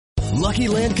Lucky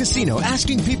Land Casino,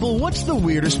 asking people, what's the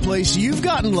weirdest place you've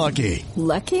gotten lucky?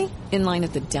 Lucky? In line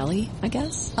at the deli, I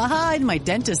guess? Aha, in my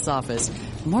dentist's office.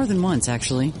 More than once,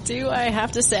 actually. Do I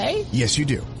have to say? Yes, you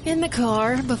do. In the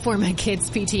car before my kids'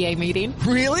 PTA meeting.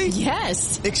 Really?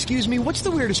 Yes. Excuse me, what's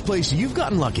the weirdest place you've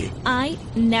gotten lucky? I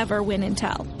never win and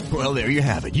tell. Well, there you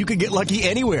have it. You can get lucky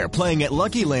anywhere, playing at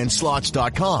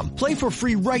LuckyLandSlots.com. Play for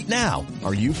free right now.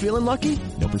 Are you feeling lucky?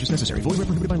 No purchase necessary. Void where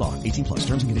prohibited by law. 18 plus.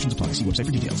 Terms and conditions apply. See website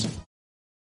for details.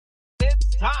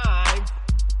 It's time.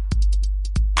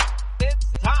 It's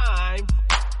time.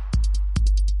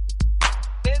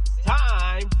 It's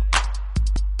time.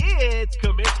 It's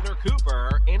Commissioner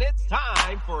Cooper, and it's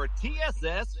time for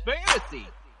TSS Fantasy.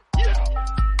 Yeah.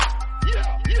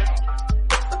 Yeah. Yeah.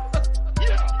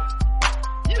 Yeah.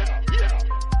 Yeah. Yeah.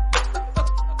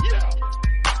 Yeah.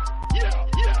 Yeah.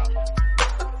 Yeah.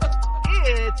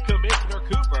 It's Commissioner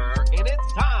Cooper, and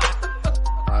it's time.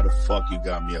 How the fuck you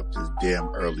got me up this damn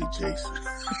early, Jason?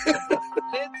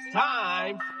 It's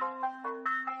time.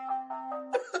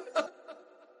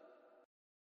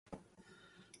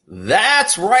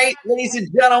 That's right, ladies and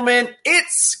gentlemen.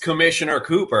 It's Commissioner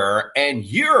Cooper, and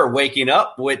you're waking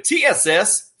up with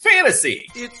TSS Fantasy.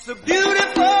 It's a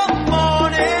beautiful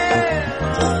morning.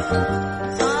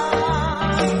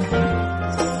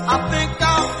 I think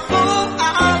I'll go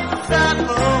outside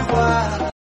for a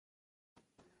while.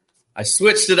 I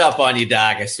switched it up on you,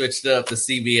 Doc. I switched it up to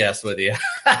CBS with you.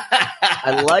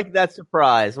 I like that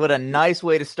surprise. What a nice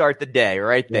way to start the day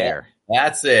right there. Yeah,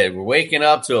 that's it. We're waking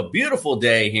up to a beautiful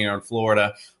day here in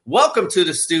Florida. Welcome to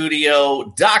the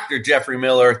studio, Dr. Jeffrey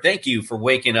Miller. Thank you for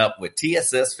waking up with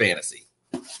TSS Fantasy.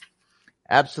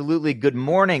 Absolutely. Good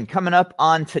morning. Coming up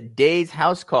on today's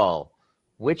house call,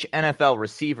 which NFL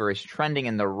receiver is trending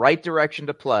in the right direction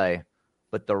to play,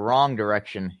 but the wrong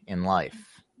direction in life?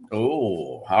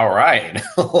 Oh, all right.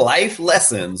 Life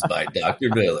lessons by Dr.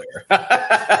 Miller. Well,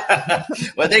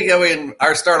 I think we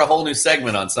can start a whole new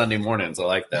segment on Sunday mornings. I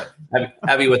like that.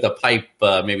 Have you with a pipe,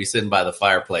 maybe sitting by the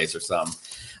fireplace or something.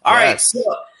 All right.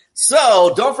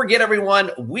 So don't forget,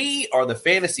 everyone, we are the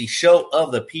fantasy show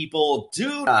of the people.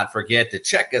 Do not forget to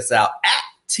check us out at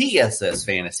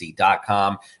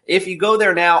TSSFantasy.com. If you go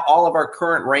there now, all of our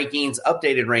current rankings,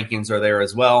 updated rankings are there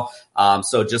as well.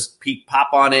 So just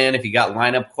pop on in. If you got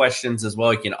lineup questions as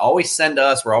well, you can always send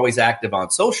us. We're always active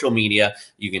on social media.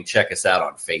 You can check us out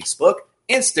on Facebook,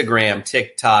 Instagram,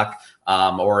 TikTok,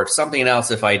 or something else.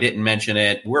 If I didn't mention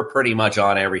it, we're pretty much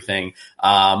on everything.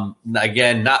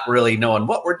 Again, not really knowing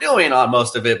what we're doing on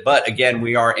most of it, but again,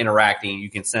 we are interacting. You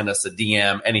can send us a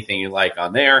DM, anything you like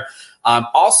on there.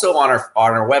 Also on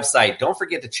our website, don't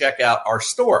forget to check out our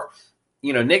store.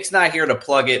 You know, Nick's not here to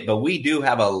plug it, but we do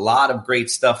have a lot of great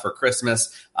stuff for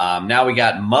Christmas. Now we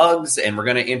got mugs, and we're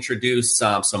going to introduce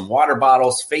some water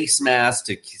bottles, face masks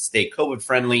to stay COVID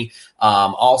friendly.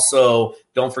 Also,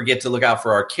 don't forget to look out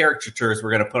for our caricatures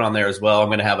we're going to put on there as well. I'm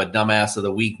going to have a Dumbass of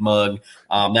the Week mug,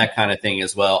 that kind of thing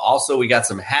as well. Also, we got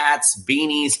some hats,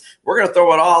 beanies. We're going to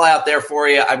throw it all out there for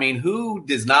you. I mean, who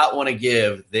does not want to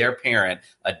give their parent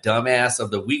a Dumbass of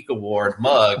the Week award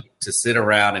mug to sit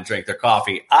around and drink their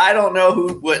coffee? I don't know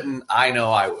who wouldn't. I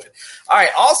know I would. All right.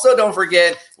 Also, don't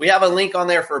forget, we have a link on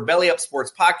there for Belly Up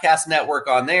Sports Podcast Network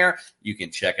on there. You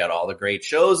can check out all the great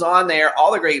shows on there,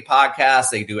 all the great podcasts.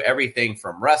 They do everything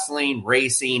from wrestling,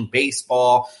 racing,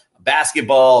 baseball,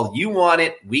 basketball. You want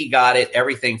it, we got it,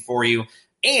 everything for you.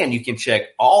 And you can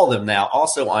check all of them now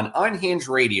also on Unhinged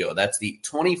Radio. That's the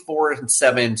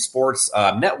 24/7 sports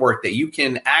network that you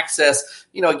can access,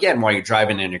 you know, again, while you're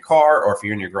driving in your car or if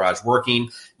you're in your garage working.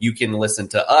 You can listen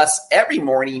to us every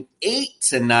morning, 8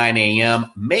 to 9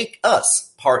 a.m. Make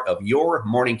us part of your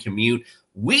morning commute.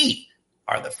 We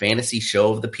are the fantasy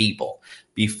show of the people.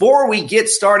 Before we get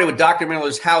started with Dr.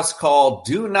 Miller's house call,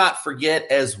 do not forget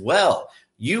as well,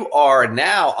 you are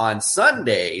now on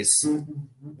Sundays.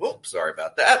 Whoops, sorry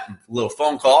about that. Little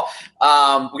phone call.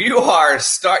 You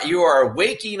are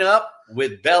waking up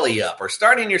with Belly Up, or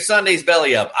starting your Sundays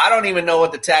Belly Up. I don't even know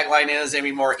what the tagline is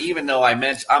anymore, even though I'm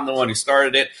the one who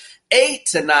started it. 8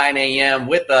 to 9 a.m.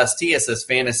 with us, TSS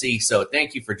Fantasy. So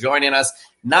thank you for joining us.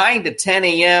 9 to 10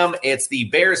 a.m., it's the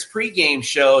Bears pregame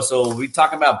show. So we'll be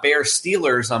talking about Bears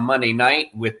Steelers on Monday night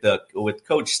with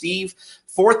Coach Steve.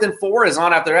 4th and 4 is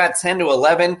on after that, 10 to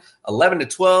 11. 11 to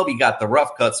 12, you got the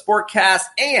Rough Cut Sportcast.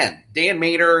 And Dan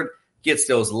Maynard gets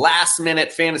those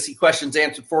last-minute fantasy questions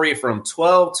answered for you from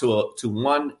 12 to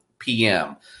 1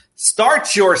 p.m.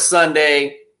 Start your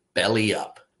Sunday Belly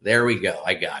Up. There we go.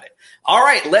 I got it. All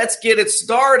right, let's get it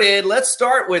started. Let's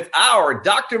start with our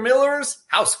Dr. Miller's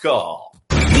house call.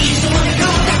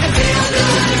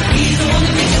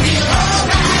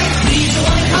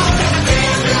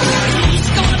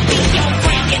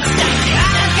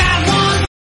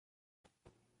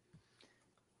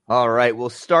 All right, we'll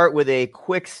start with a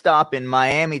quick stop in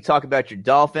Miami, talk about your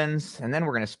Dolphins, and then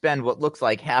we're going to spend what looks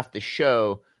like half the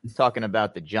show talking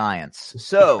about the Giants.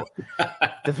 So,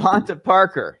 Devonta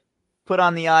Parker put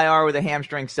on the IR with a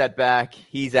hamstring setback.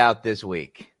 He's out this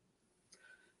week.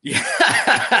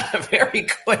 Yeah, very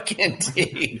quick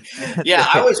indeed. Yeah,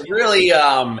 I was really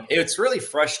it's really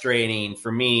frustrating for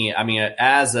me. I mean,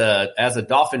 as a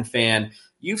Dolphin fan,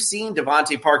 you've seen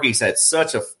Devonta Parker. He's had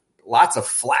lots of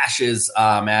flashes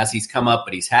as he's come up,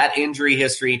 but he's had injury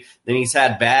history. Then he's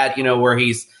had bad, where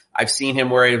I've seen him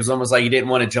where it was almost like he didn't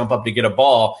want to jump up to get a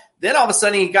ball. Then all of a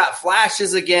sudden he got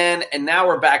flashes again, and now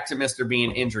we're back to Mr.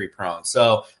 being injury prone.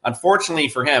 So unfortunately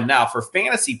for him, now for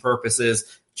fantasy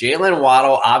purposes, Jalen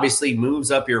Waddle obviously moves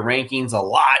up your rankings a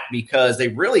lot because they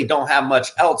really don't have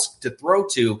much else to throw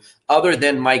to other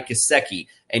than Mike Gesicki.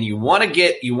 And you want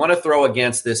to throw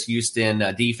against this Houston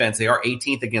defense. They are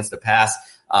 18th against the pass.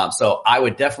 So I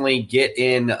would definitely get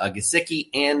in Gesicki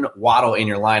and Waddle in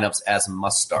your lineups as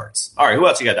must starts. All right, who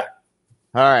else you got, Doc?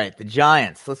 All right, the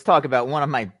Giants. Let's talk about one of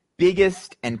my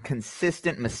biggest and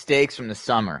consistent mistakes from the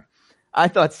summer. I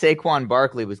thought Saquon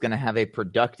Barkley was going to have a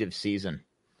productive season.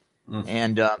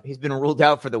 And he's been ruled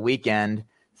out for the weekend,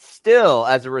 still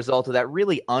as a result of that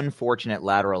really unfortunate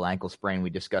lateral ankle sprain we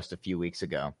discussed a few weeks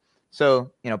ago.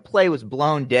 So, play was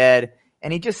blown dead,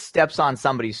 and he just steps on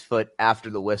somebody's foot after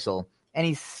the whistle, and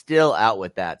he's still out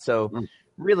with that. So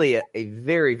really a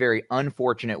very, very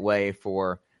unfortunate way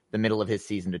for the middle of his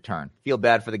season to turn. Feel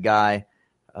bad for the guy.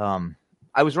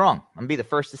 I was wrong. I'm going to be the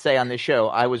first to say on this show,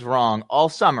 I was wrong all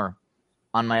summer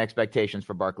on my expectations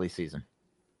for Barkley's season.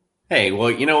 Hey,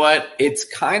 well, you know what? It's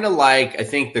kind of like, I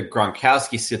think, the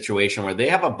Gronkowski situation where they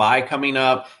have a bye coming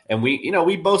up, and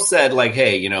we both said, like,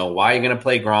 hey, why are you going to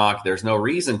play Gronk? There's no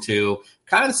reason to.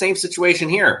 Kind of the same situation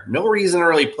here. No reason to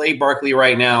really play Barkley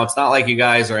right now. It's not like you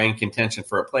guys are in contention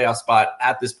for a playoff spot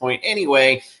at this point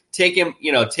anyway. Take him,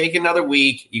 take another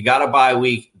week. You got a bye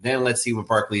week. Then let's see what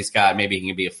Barkley's got. Maybe he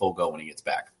can be a full go when he gets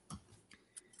back.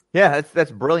 Yeah,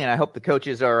 that's brilliant. I hope the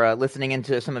coaches are listening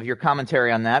into some of your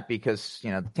commentary on that because,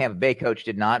 the Tampa Bay coach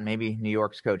did not. Maybe New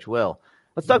York's coach will.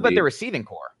 Let's talk about the receiving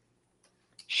core.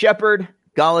 Shepard,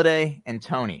 Golladay, and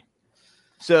Toney.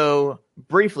 So,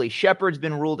 briefly, Shepard's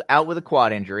been ruled out with a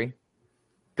quad injury.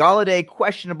 Golladay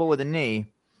questionable with a knee.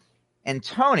 And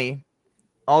Toney,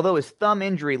 although his thumb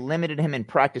injury limited him in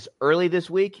practice early this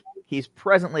week, he's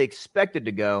presently expected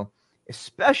to go,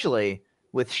 especially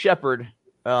with Shepard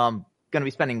going to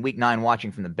be spending week 9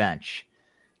 watching from the bench.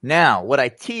 Now, what I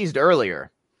teased earlier,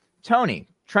 Toney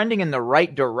trending in the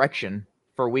right direction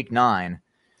for week 9,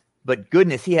 but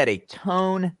goodness, he had a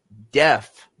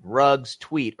tone-deaf Ruggs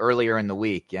tweet earlier in the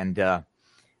week, and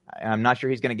I'm not sure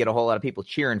he's going to get a whole lot of people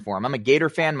cheering for him. I'm a Gator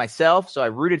fan myself, so I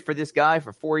rooted for this guy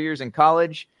for 4 years in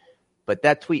college, but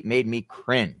that tweet made me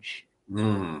cringe.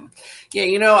 Yeah,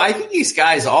 I think these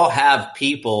guys all have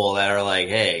people that are like,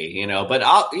 hey, but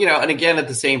I'll, and again, at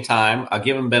the same time, I'll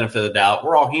give them benefit of the doubt.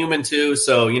 We're all human too.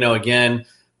 So, again,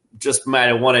 just might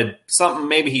have wanted something.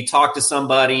 Maybe he talked to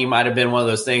somebody, might have been one of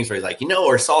those things where he's like,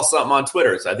 or saw something on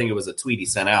Twitter. So I think it was a tweet he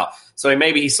sent out. So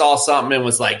maybe he saw something and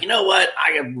was like, you know what,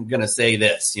 I am going to say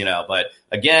this, but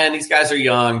again, these guys are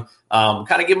young.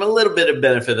 Kind of give them a little bit of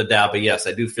benefit of the doubt. But yes,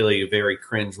 I do feel you very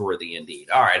cringeworthy indeed.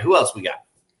 All right. Who else we got?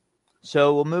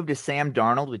 So we'll move to Sam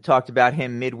Darnold. We talked about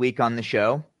him midweek on the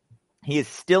show. He is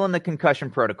still in the concussion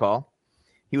protocol.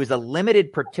 He was a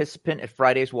limited participant at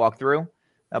Friday's walkthrough,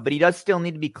 but he does still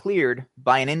need to be cleared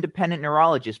by an independent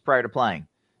neurologist prior to playing.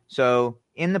 So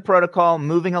in the protocol,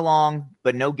 moving along,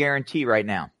 but no guarantee right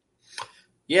now.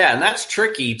 Yeah, and that's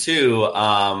tricky too.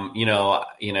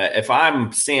 If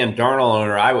I'm Sam Darnold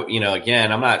owner, I would,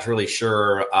 again, I'm not really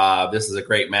sure this is a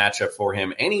great matchup for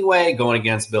him anyway, going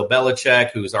against Bill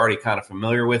Belichick, who's already kind of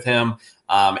familiar with him.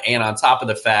 And on top of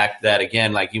the fact that,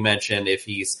 again, like you mentioned, if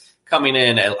he's coming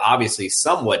in obviously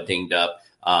somewhat dinged up.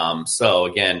 So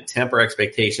again, temper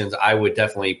expectations. I would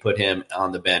definitely put him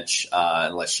on the bench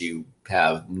unless you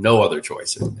have no other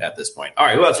choice at this point. All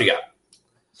right, who else we got?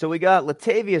 So we got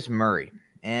Latavius Murray.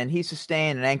 And he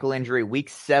sustained an ankle injury week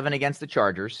 7 against the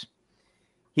Chargers.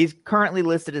 He's currently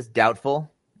listed as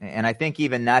doubtful, and I think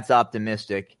even that's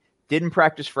optimistic. Didn't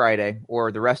practice Friday,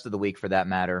 or the rest of the week for that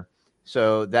matter.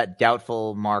 So that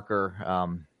doubtful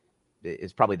marker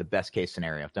is probably the best case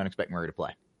scenario. Don't expect Murray to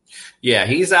play. Yeah,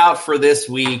 he's out for this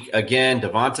week. Again,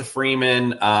 Devonta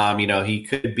Freeman, he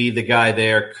could be the guy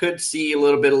there. Could see a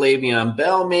little bit of Le'Veon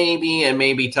Bell maybe, and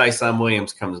maybe Tyson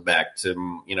Williams comes back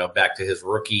to his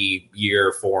rookie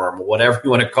year form, whatever you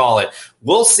want to call it.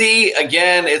 We'll see.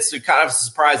 Again, it's kind of a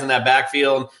surprise in that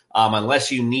backfield.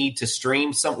 Unless you need to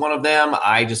stream one of them,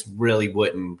 I just really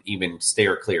wouldn't even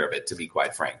steer clear of it, to be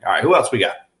quite frank. All right, who else we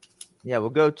got? Yeah, we'll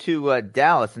go to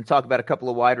Dallas and talk about a couple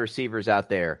of wide receivers out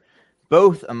there.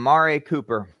 Both Amari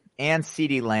Cooper and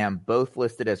CeeDee Lamb both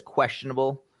listed as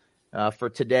questionable for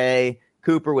today.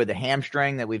 Cooper with a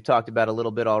hamstring that we've talked about a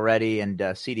little bit already, and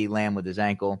CeeDee Lamb with his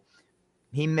ankle.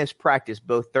 He missed practice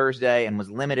both Thursday and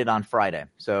was limited on Friday.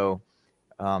 So,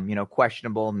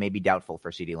 questionable, maybe doubtful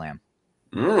for CeeDee Lamb.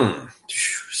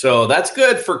 So that's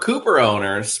good for Cooper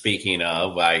owners. Speaking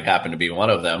of, I happen to be one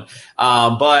of them.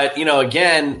 But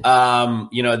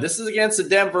this is against the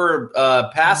Denver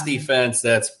pass defense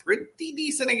that's pretty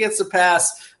decent against the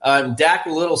pass. Dak a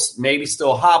little maybe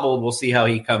still hobbled. We'll see how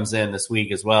he comes in this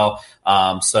week as well.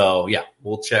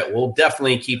 We'll check. We'll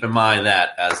definitely keep in mind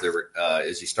that as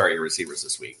you start your receivers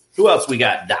this week. Who else we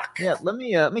got, Doc? Yeah, let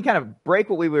me kind of break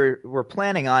what we were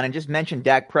planning on and just mention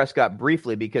Dak Prescott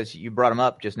briefly because you brought him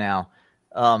up just now.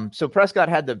 So Prescott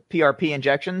had the PRP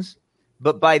injections,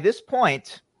 but by this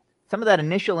point, some of that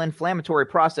initial inflammatory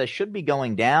process should be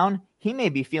going down. He may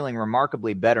be feeling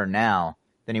remarkably better now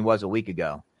than he was a week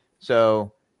ago.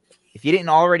 So if you didn't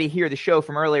already hear the show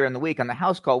from earlier in the week on the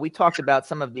house call, we talked about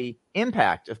some of the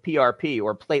impact of PRP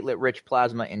or platelet-rich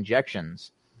plasma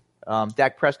injections.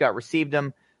 Dak Prescott received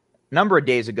them a number of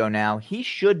days ago now. He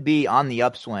should be on the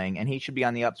upswing, and he should be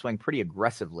on the upswing pretty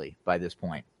aggressively by this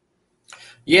point.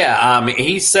 Yeah,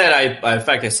 he said, in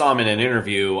fact, I saw him in an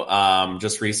interview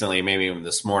just recently, maybe even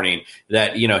this morning,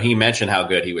 that, he mentioned how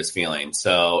good he was feeling.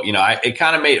 So, it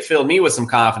kind of filled me with some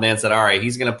confidence that, all right,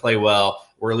 he's going to play well,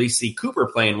 or at least see Cooper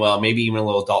playing well, maybe even a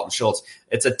little Dalton Schultz.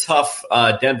 It's a tough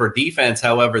Denver defense.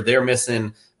 However, they're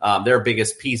missing their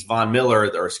biggest piece, Von Miller,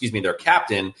 their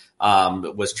captain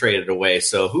was traded away.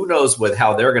 So who knows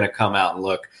how they're going to come out and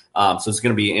look. So it's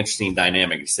going to be an interesting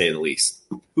dynamic, to say the least.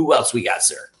 Who else we got,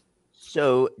 sir?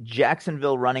 So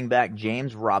Jacksonville running back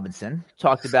James Robinson,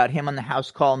 talked about him on the house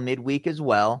call midweek as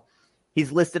well.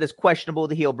 He's listed as questionable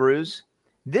with a heel bruise.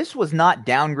 This was not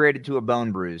downgraded to a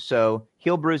bone bruise, so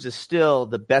heel bruise is still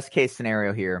the best case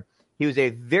scenario here. He was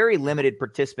a very limited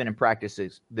participant in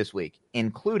practices this week,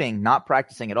 including not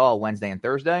practicing at all Wednesday and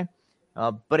Thursday.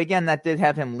 But again, that did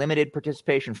have him limited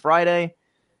participation Friday,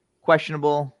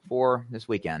 questionable for this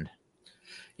weekend.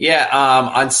 Yeah,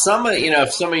 on some of,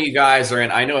 if some of you guys are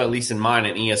in, I know at least in mine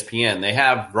at ESPN, they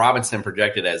have Robinson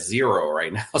projected as 0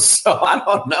 right now. So I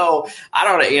don't know.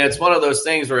 It's one of those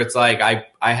things where it's like,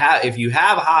 if you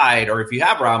have Hyde or if you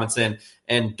have Robinson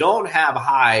and don't have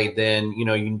Hyde, then,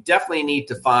 you definitely need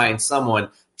to find someone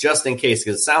just in case,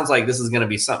 because it sounds like this is going to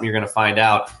be something you're going to find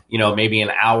out, maybe an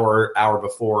hour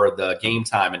before the game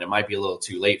time, and it might be a little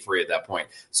too late for you at that point.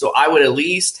 So I would at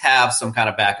least have some kind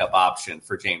of backup option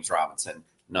for James Robinson.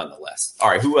 Nonetheless. All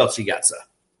right, who else you got, sir?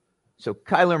 So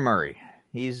Kyler Murray,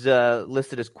 he's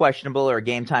listed as questionable or a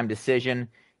game-time decision.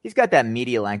 He's got that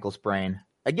medial ankle sprain,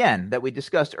 again, that we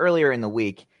discussed earlier in the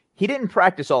week. He didn't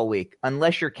practice all week,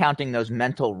 unless you're counting those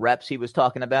mental reps he was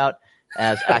talking about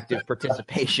as active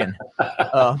participation.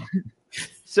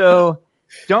 So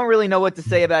don't really know what to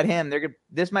say about him.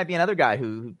 This might be another guy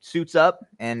who suits up,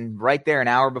 and right there an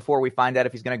hour before we find out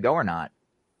if he's going to go or not.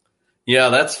 Yeah,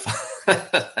 that's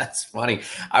that's funny.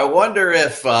 I wonder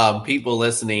if people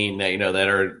listening, that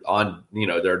are on,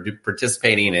 they're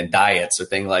participating in diets or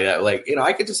things like that. Like,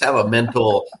 I could just have a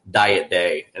mental diet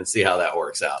day and see how that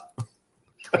works out.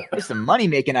 It's a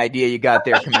money-making idea you got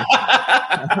there, Commissioner.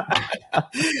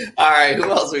 All right,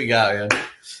 who else we got, man?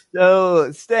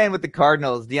 So staying with the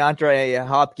Cardinals, DeAndre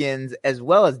Hopkins as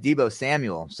well as Deebo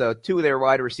Samuel. So two of their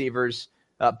wide receivers,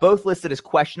 both listed as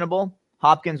questionable.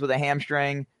 Hopkins with a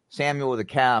hamstring, Samuel with a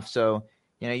calf. So,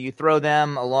 you throw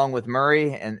them along with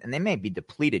Murray, and they may be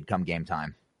depleted come game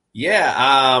time.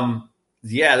 Yeah,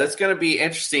 that's going to be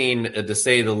interesting to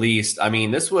say the least. I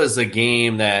mean, this was a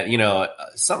game that,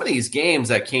 some of these games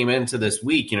that came into this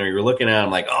week, you're looking at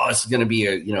them like, oh, this is going to be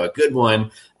a good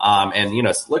one.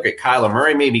 Look at Kyler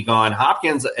Murray may be gone.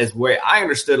 Hopkins, as where I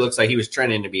understood, looks like he was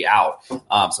trending to be out.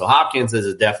 So Hopkins is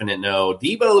a definite no.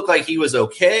 Deebo looked like he was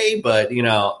okay, but,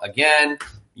 again,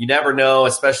 you never know,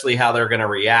 especially how they're going to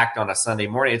react on a Sunday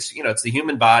morning. It's, it's the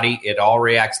human body. It all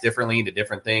reacts differently to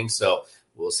different things. So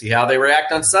we'll see how they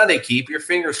react on Sunday. Keep your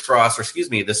fingers crossed,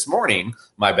 this morning,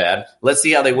 my bad. Let's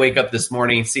see how they wake up this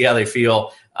morning, see how they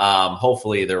feel.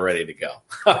 hopefully they're ready to go.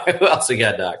 Who else we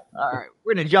got, Doc? All right,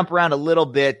 we're going to jump around a little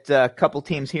bit. A couple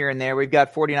teams here and there. We've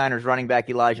got 49ers running back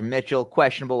Elijah Mitchell,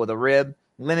 questionable with a rib.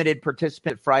 Limited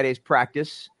participant at Friday's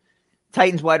practice.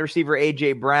 Titans wide receiver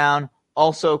A.J. Brown,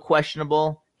 also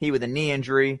questionable. He with a knee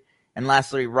injury. And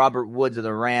lastly, Robert Woods of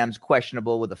the Rams,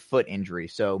 questionable with a foot injury.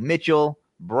 So Mitchell,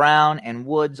 Brown, and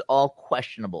Woods all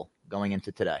questionable going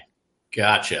into today.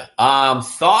 Gotcha.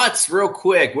 Thoughts real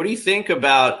quick. What do you think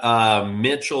about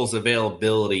Mitchell's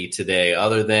availability today,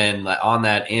 other than on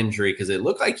that injury? Because it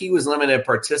looked like he was limited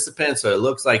participant, so it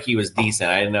looks like he was decent.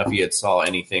 I didn't know if you had saw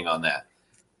anything on that.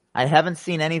 I haven't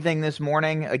seen anything this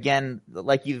morning. Again,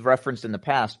 like you've referenced in the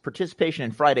past, participation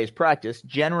in Friday's practice,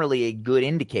 generally a good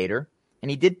indicator. And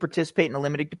he did participate in a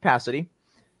limited capacity.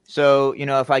 So,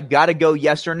 if I got to go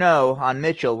yes or no on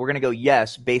Mitchell, we're going to go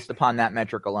yes based upon that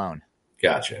metric alone.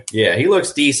 Gotcha. Yeah, he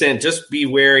looks decent. Just be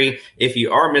wary if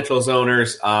you are Mitchell's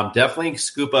owners. Definitely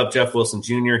scoop up Jeff Wilson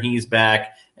Jr. He's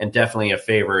back and definitely a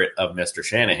favorite of Mr.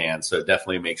 Shanahan. So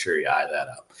definitely make sure you eye that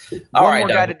up. One more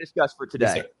guy to discuss for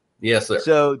today. Yes, sir.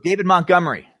 So David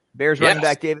Montgomery, Bears running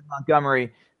back David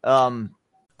Montgomery.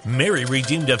 Mary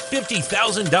redeemed a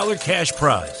 $50,000 cash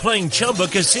prize playing Chumba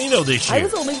Casino this year. I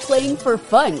was only playing for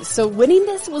fun, so winning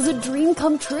this was a dream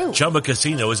come true. Chumba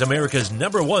Casino is America's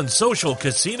 #1 social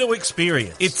casino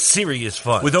experience. It's serious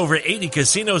fun. With over 80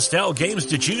 casino-style games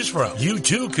to choose from, you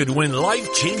too could win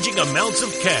life-changing amounts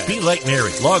of cash. Be like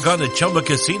Mary. Log on to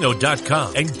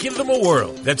ChumbaCasino.com and give them a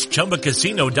whirl. That's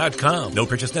ChumbaCasino.com. No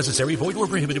purchase necessary. Void where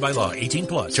prohibited by law.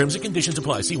 18+. Terms and conditions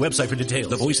apply. See website for details.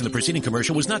 The voice in the preceding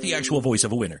commercial was not the actual voice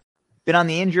of a winner. Been on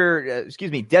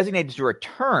the designated to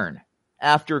return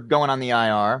after going on the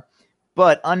IR,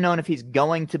 but unknown if he's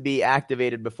going to be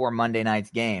activated before Monday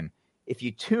night's game. If you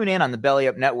tune in on the Belly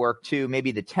Up Network to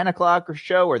maybe the 10 o'clock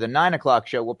show or the 9 o'clock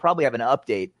show, we'll probably have an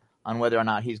update on whether or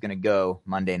not he's going to go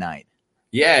Monday night.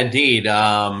 Yeah, indeed.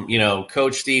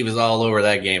 Coach Steve is all over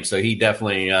that game, so he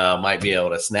definitely might be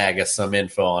able to snag us some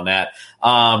info on that.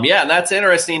 And that's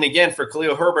interesting, again, for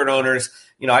Khalil Herbert owners.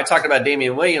 I talked about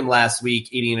Damian Williams last week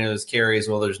eating those carries.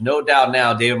 Well, there's no doubt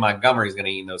now David Montgomery is going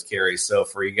to eat those carries. So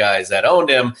for you guys that owned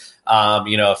him,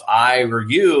 if I were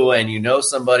you and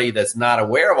somebody that's not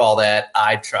aware of all that,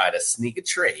 I'd try to sneak a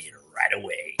trade right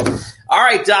away. All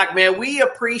right, Doc, man, we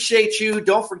appreciate you.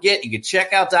 Don't forget, you can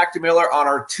check out Dr. Miller on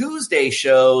our Tuesday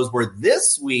shows, where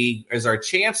this week is our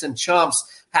Champs and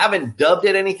Chumps. Haven't dubbed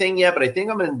it anything yet, but I think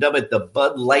I'm going to dub it the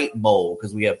Bud Light Bowl,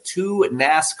 because we have 2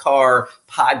 NASCAR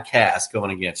podcasts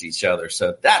going against each other.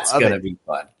 So that's going to be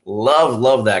fun.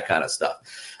 Love that kind of stuff.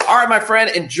 All right, my friend,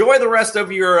 enjoy the rest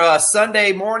of your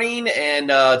Sunday morning, and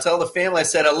tell the family I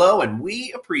said hello, and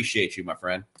we appreciate you, my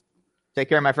friend. Take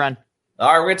care, my friend. All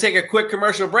right, we're going to take a quick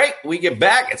commercial break. When we get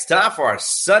back, it's time for our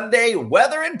Sunday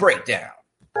weather and breakdown.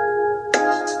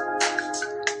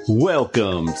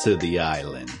 Welcome to the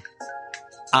island.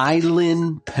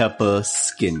 Island Peppa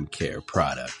Skincare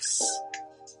Products.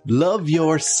 Love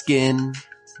your skin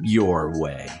your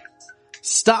way.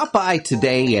 Stop by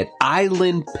today at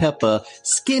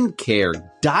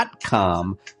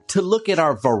islandpeppaskincare.com to look at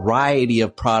our variety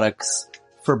of products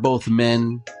for both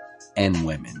men and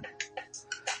women.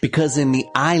 Because in the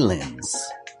islands,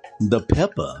 the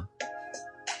pepper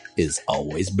is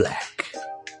always black.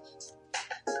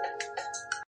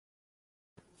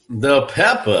 The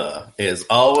pepper is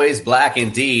always black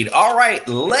indeed. All right,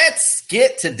 let's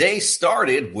get today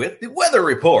started with the weather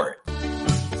report.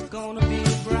 It's gonna be a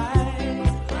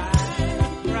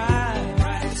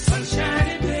bright,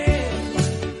 sunshiny day.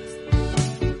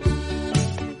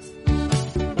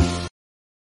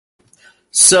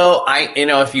 So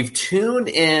if you've tuned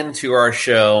in to our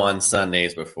show on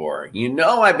Sundays before,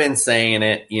 I've been saying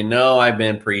it, I've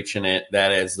been preaching it,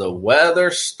 that as the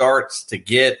weather starts to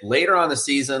get later on the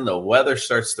season, the weather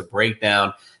starts to break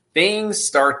down, things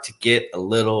start to get a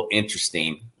little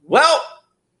interesting. Well,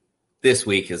 this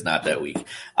week is not that week.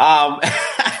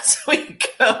 As we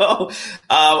go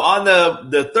on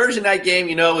the Thursday night game,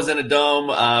 it was in a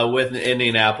dome with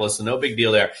Indianapolis, so no big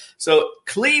deal there. So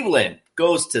Cleveland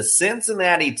goes to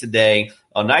Cincinnati today,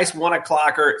 a nice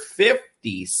 1:00,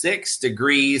 56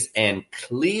 degrees and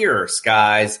clear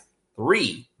skies,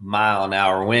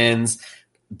 3-mile-an-hour winds.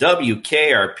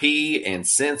 WKRP in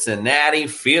Cincinnati,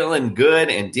 feeling good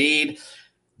indeed.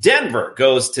 Denver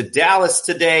goes to Dallas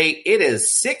today. It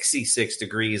is 66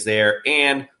 degrees there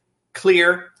and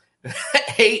clear,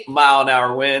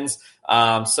 8-mile-an-hour winds.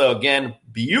 So again,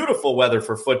 beautiful weather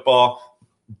for football.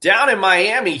 Down in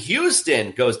Miami,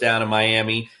 Houston goes down to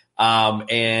Miami,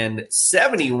 and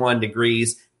 71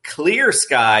 degrees, clear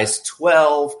skies,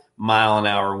 12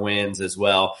 mile-an-hour winds as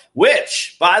well,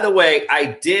 which, by the way,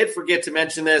 I did forget to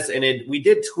mention this, and we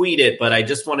did tweet it, but I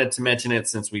just wanted to mention it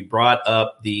since we brought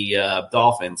up the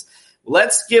Dolphins.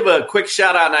 Let's give a quick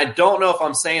shout-out, and I don't know if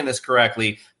I'm saying this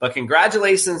correctly, but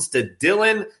congratulations to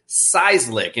Dylan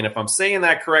Seislick, and if I'm saying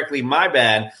that correctly, my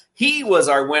bad. He was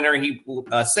our winner. He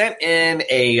sent in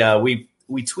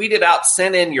we tweeted out,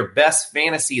 send in your best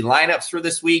fantasy lineups for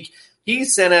this week. He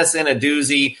sent us in a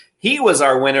doozy. He was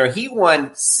our winner. He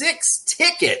won 6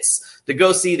 tickets to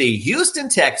go see the Houston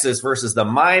Texans versus the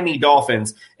Miami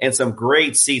Dolphins and some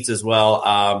great seats as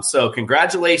well. So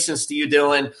congratulations to you,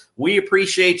 Dylan. We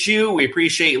appreciate you. We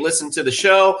appreciate you listening to the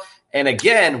show. And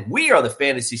again, we are the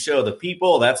fantasy show of the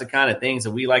people. That's the kind of things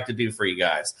that we like to do for you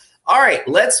guys. All right,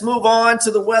 let's move on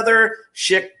to the weather.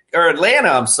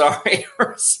 Atlanta,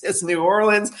 versus New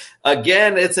Orleans.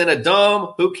 Again, it's in a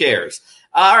dome. Who cares?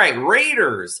 All right,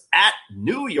 Raiders at the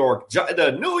New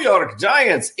York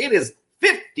Giants. It is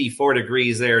 54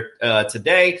 degrees there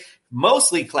today,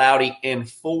 mostly cloudy and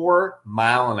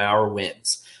 4-mile-an-hour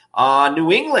winds.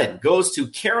 New England goes to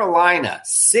Carolina,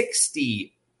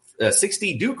 60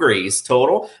 degrees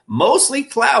total, mostly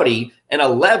cloudy and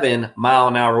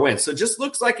 11-mile-an-hour winds. So it just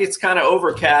looks like it's kind of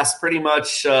overcast pretty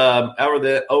much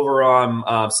over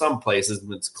on some places.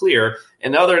 It's clear.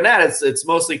 And other than that, it's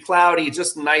mostly cloudy,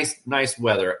 just nice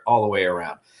weather all the way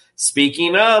around.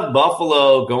 Speaking of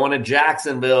Buffalo, going to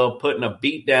Jacksonville, putting a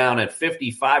beat down at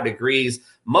 55 degrees,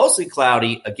 mostly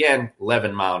cloudy, again,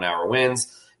 11-mile-an-hour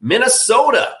winds.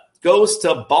 Minnesota goes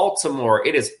to Baltimore.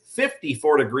 It is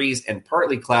 54 degrees and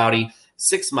partly cloudy,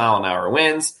 6-mile-an-hour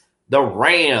winds. The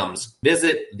Rams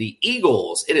visit the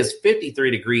Eagles. It is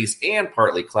 53 degrees and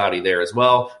partly cloudy there as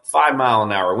well,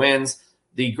 5-mile-an-hour winds.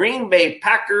 The Green Bay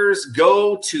Packers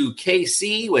go to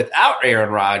KC without Aaron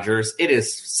Rodgers. It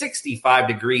is 65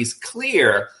 degrees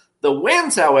clear. The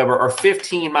winds, however, are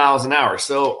 15 miles an hour.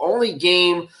 So only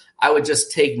game I would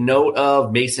just take note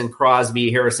of, Mason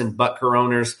Crosby, Harrison Butker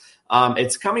owners.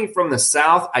 It's coming from the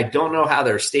south. I don't know how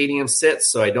their stadium sits,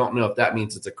 so I don't know if that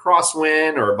means it's a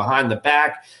crosswind or behind the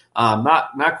back.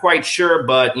 Not quite sure,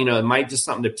 but it might just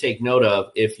something to take note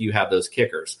of if you have those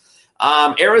kickers.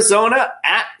 Arizona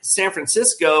at San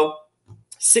Francisco,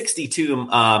 62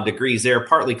 degrees there,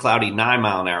 partly cloudy,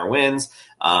 9-mile-an-hour winds.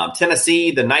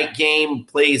 Tennessee, the night game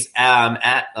plays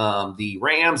at the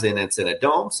Rams, and it's in a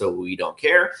dome, so we don't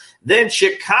care. Then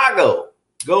Chicago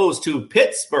goes to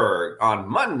Pittsburgh on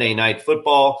Monday Night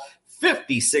Football,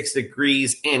 56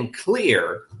 degrees and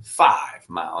clear,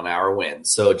 5-mile-an-hour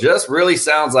winds. So just really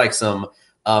sounds like some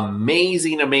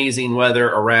amazing weather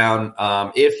around.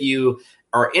 If you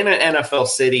are in an NFL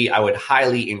city, I would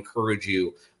highly encourage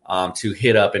you to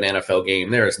hit up an NFL game.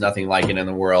 There is nothing like it in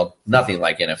the world, nothing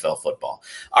like NFL football.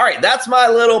 All right, that's my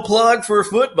little plug for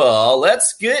football.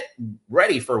 Let's get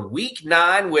ready for Week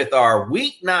 9 with our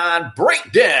Week 9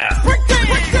 breakdown.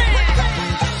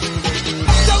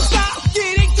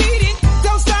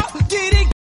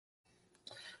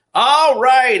 All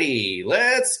righty,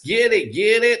 let's get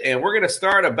it. And we're going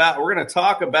to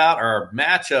talk about our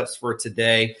matchups for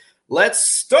today. We're going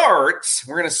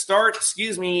to start,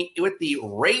 with the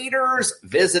Raiders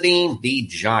visiting the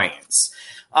Giants.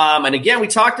 And again, we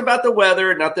talked about the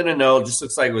weather, nothing to know. Just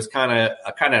looks like it was kind of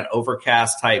an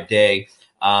overcast type day.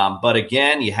 But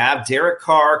again, you have Derek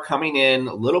Carr coming in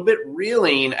a little bit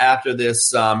reeling after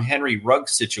this Henry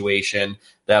Ruggs situation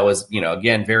that was,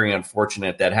 again, very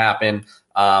unfortunate that happened.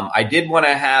 I did want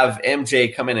to have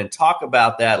MJ come in and talk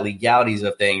about that, legalities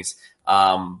of things.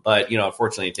 But,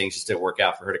 unfortunately, things just didn't work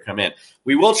out for her to come in.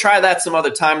 We will try that some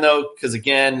other time, though, because,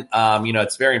 again,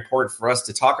 it's very important for us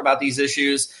to talk about these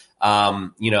issues. I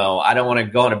don't want to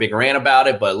go on a big rant about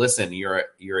it, but listen, you're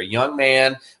a young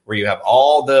man where you have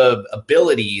all the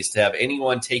abilities to have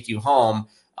anyone take you home.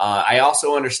 I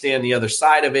also understand the other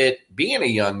side of it, being a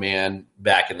young man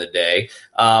back in the day,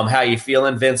 how you feel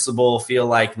invincible, feel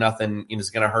like nothing is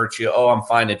going to hurt you. Oh, I'm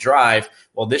fine to drive.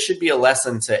 Well, this should be a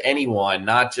lesson to anyone,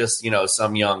 not just,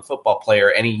 some young football player,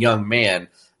 any young man.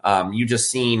 You just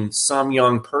seen some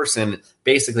young person,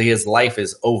 basically his life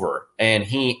is over and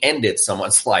he ended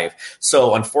someone's life.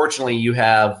 So unfortunately you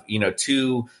have,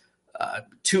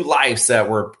 two lives that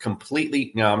were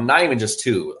completely, not even just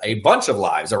two, a bunch of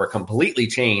lives that were completely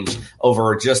changed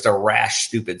over just a rash,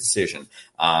 stupid decision.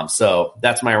 So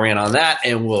that's my rant on that,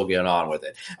 and we'll get on with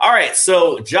it. All right.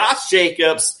 So Josh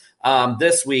Jacobs,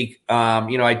 this week,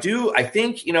 I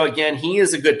think, again, he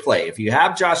is a good play. If you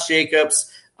have Josh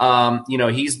Jacobs,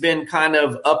 He's been kind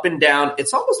of up and down.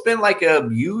 It's almost been like a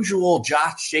usual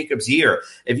Josh Jacobs year.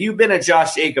 If you've been a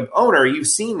Josh Jacobs owner, you've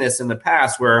seen this in the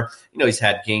past where, he's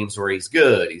had games where he's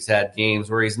good. He's had games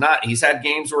where he's not. He's had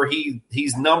games where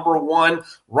he's number one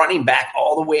running back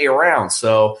all the way around.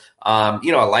 So, I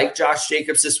like Josh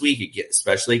Jacobs this week,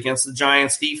 especially against the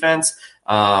Giants defense.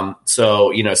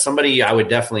 Somebody I would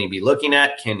definitely be looking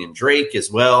at, Kenyon Drake as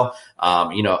well.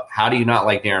 How do you not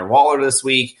like Darren Waller this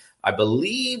week? I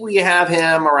believe we have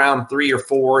him around 3 or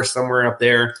 4, somewhere up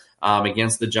there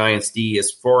against the Giants D.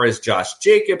 As far as Josh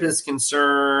Jacobs is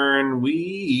concerned,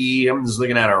 I'm just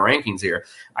looking at our rankings here.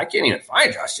 I can't even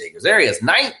find Josh Jacobs. There he is,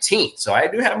 19th. So I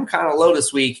do have him kind of low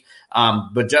this week,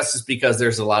 but just because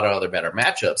there's a lot of other better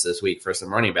matchups this week for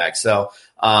some running backs. So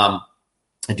I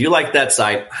do like that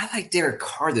side. I like Derek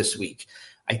Carr this week.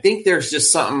 I think there's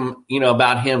just something,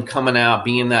 about him coming out,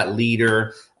 being that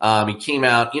leader. He came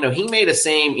out, he made a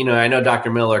same, I know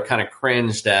Dr. Miller kind of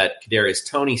cringed at Kadarius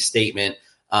Toney's statement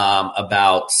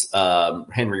about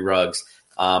Henry Ruggs.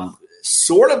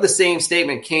 Sort of the same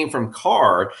statement came from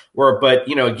Carr, but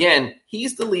again,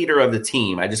 he's the leader of the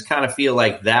team. I just kind of feel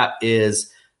like that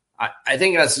is, I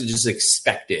think that's just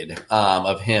expected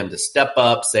of him to step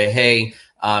up, say, hey,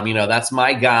 that's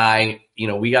my guy.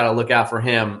 We got to look out for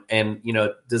him. And,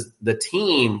 the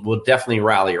team will definitely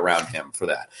rally around him for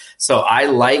that. So I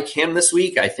like him this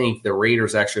week. I think the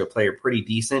Raiders actually will play pretty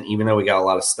decent, even though we got a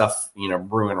lot of stuff,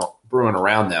 brewing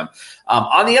around them.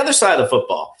 On the other side of the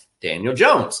football, Daniel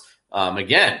Jones.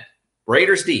 Again,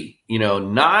 Raiders D,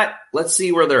 let's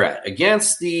see where they're at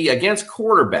against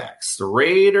quarterbacks. The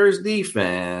Raiders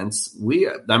defense,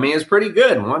 it's pretty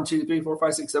good. 1, 2, 3, 4,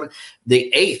 5, 6, 7,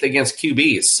 the 8th against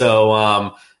QBs.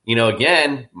 So,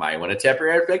 again, might want to temper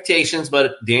your expectations,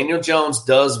 but Daniel Jones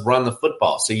does run the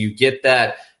football. So you get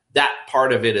that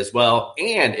part of it as well.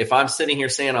 And if I'm sitting here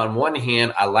saying on one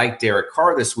hand, I like Derek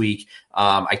Carr this week,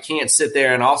 I can't sit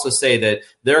there and also say that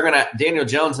Daniel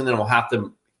Jones and then will have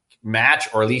to match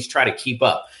or at least try to keep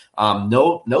up.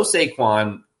 No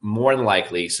Saquon, more than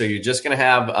likely. So you're just going to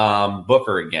have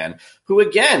Booker again, who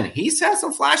again, he's had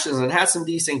some flashes and has some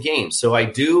decent games. So I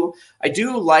do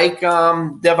like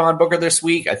Devin Booker this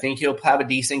week. I think he'll have a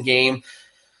decent game.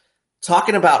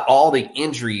 Talking about all the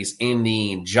injuries in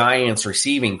the Giants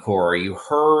receiving core, you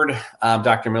heard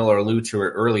Dr. Miller allude to it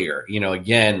earlier.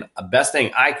 Again, the best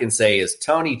thing I can say is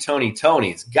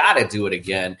Tony's got to do it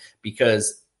again,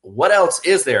 because what else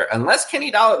is there? Unless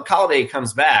Kenny Golladay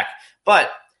comes back.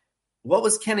 But what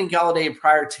was Kenny Golladay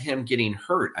prior to him getting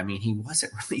hurt? He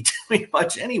wasn't really doing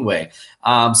much anyway.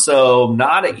 So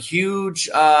not huge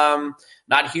on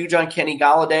Kenny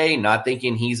Golladay, not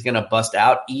thinking he's going to bust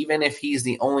out, even if he's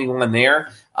the only one there.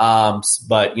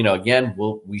 But, again,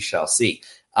 we shall see.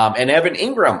 And Evan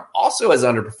Ingram also has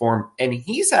underperformed, and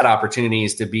he's had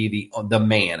opportunities to be the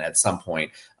man at some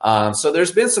point. So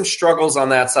there's been some struggles on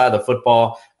that side of the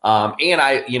football.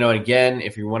 Again,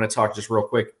 if you want to talk just real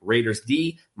quick, Raiders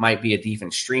D might be a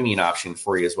defense streaming option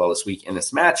for you as well this week in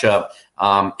this matchup.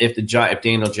 If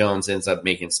Daniel Jones ends up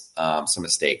making some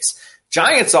mistakes.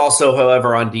 Giants also,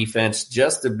 however, on defense,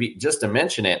 just to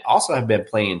mention it, also have been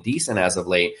playing decent as of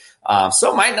late.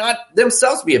 So might not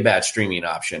themselves be a bad streaming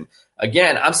option.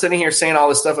 Again, I'm sitting here saying all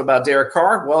this stuff about Derek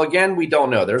Carr. Well, again, we don't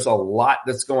know. There's a lot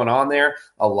that's going on there.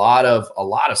 A lot of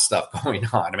stuff going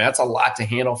on. That's a lot to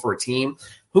handle for a team.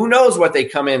 Who knows what they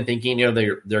come in thinking?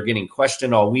 They're getting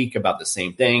questioned all week about the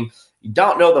same thing. You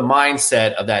don't know the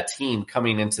mindset of that team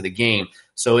coming into the game.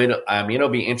 So it'll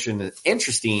be interesting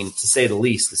to say the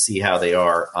least to see how they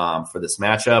are for this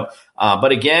matchup.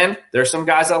 But again, there's some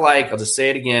guys I like. I'll just say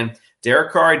it again.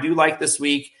 Derek Carr I do like this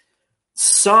week.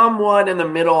 Somewhat in the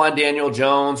middle on Daniel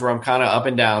Jones, where I'm kind of up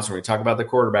and down. So when we talk about the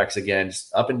quarterbacks again,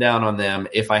 just up and down on them.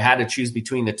 If I had to choose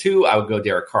between the two, I would go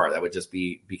Derek Carr. That would just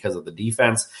be because of the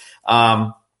defense.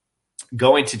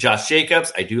 Going to Josh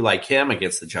Jacobs, I do like him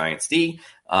against the Giants D.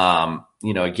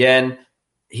 Again,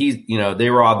 they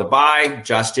were on the bye.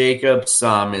 Josh Jacobs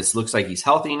looks like he's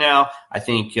healthy now. I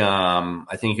think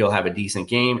he'll have a decent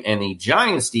game. And the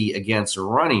Giants D against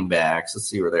running backs, let's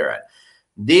see where they're at.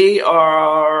 They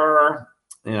are,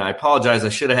 I apologize. I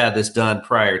should have had this done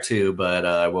prior to, but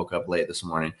I woke up late this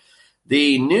morning.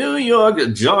 The New York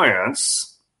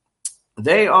Giants,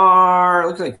 they are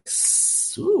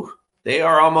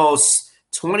almost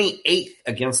 28th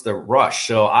against the rush.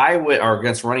 So or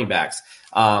against running backs.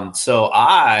 So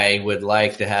I would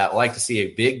like to see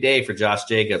a big day for Josh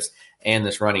Jacobs and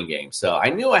this running game. So I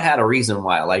knew I had a reason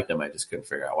why I liked them. I just couldn't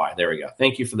figure out why. There we go.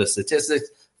 Thank you for the statistics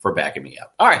for backing me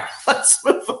up. All right, let's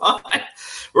move on.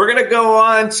 We're going to go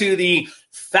on to the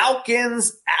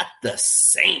Falcons at the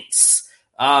Saints.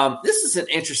 This is an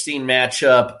interesting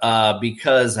matchup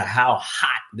because of how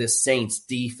hot this Saints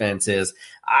defense is.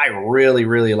 I really,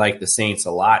 really like the Saints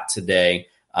a lot today.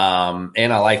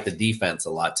 And I like the defense a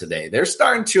lot today. They're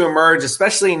starting to emerge,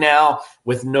 especially now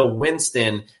with no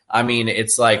Winston. I mean,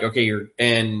 it's like, okay,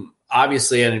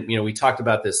 obviously, and we talked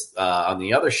about this on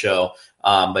the other show,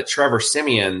 but Trevor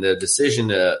Siemian, the decision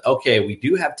we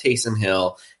do have Taysom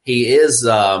Hill. He is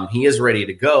ready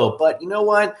to go, but you know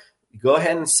what? Go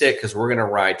ahead and sit because we're going to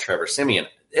ride Trevor Siemian.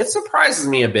 It surprises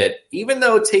me a bit, even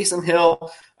though Taysom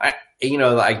Hill,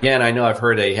 again, I know I've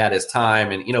heard that he had his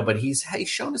time, and but he's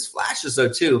shown his flashes though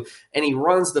too, and he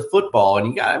runs the football,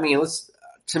 and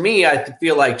to me, I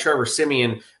feel like Trevor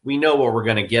Siemian, we know what we're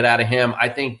going to get out of him. I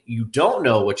think you don't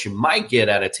know what you might get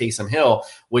out of Taysom Hill,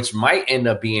 which might end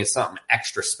up being something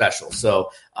extra special.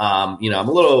 So, I'm a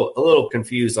little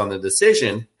confused on the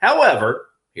decision. However,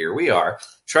 here we are,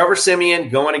 Trevor Siemian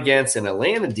going against an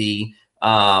Atlanta D,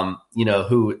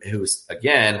 who's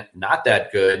again not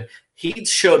that good. He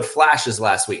showed flashes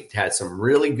last week, had some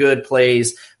really good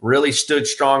plays, really stood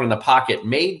strong in the pocket,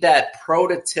 made that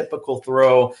prototypical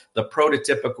throw, the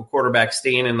prototypical quarterback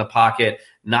staying in the pocket,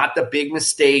 not the big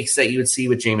mistakes that you would see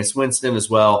with Jameis Winston as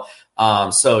well.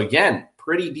 So again,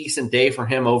 pretty decent day for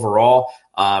him overall.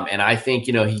 And I think,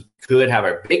 he could have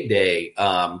a big day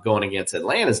going against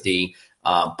Atlanta's D.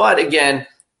 But again,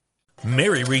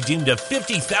 Mary redeemed a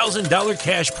 $50,000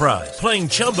 cash prize playing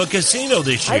Chumba Casino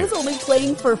this year. I was only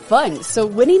playing for fun, so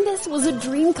winning this was a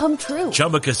dream come true.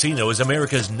 Chumba Casino is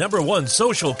America's #1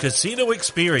 social casino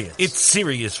experience. It's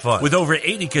serious fun. With over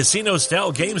 80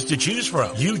 casino-style games to choose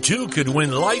from, you too could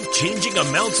win life-changing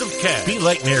amounts of cash. Be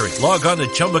like Mary. Log on to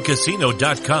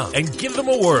ChumbaCasino.com and give them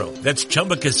a whirl. That's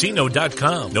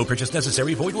ChumbaCasino.com. No purchase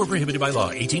necessary. Void where prohibited by law.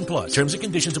 18+. Terms and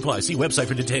conditions apply. See website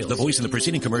for details. The voice in the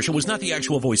preceding commercial was not the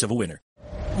actual voice of a winner.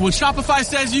 When Shopify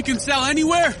says you can sell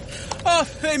anywhere, oh,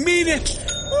 they mean it.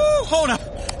 Woo, hold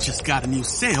up. Just got a new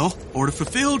sale. Order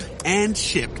fulfilled and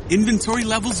shipped. Inventory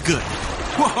level's good.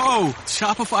 Whoa,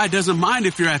 Shopify doesn't mind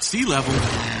if you're at sea level.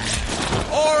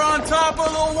 Or on top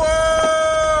of the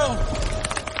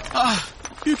world.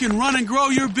 You can run and grow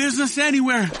your business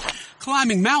anywhere.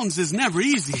 Climbing mountains is never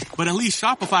easy, but at least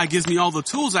Shopify gives me all the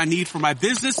tools I need for my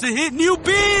business to hit new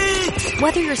peaks!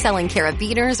 Whether you're selling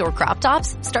carabiners or crop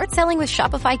tops, start selling with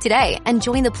Shopify today and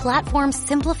join the platform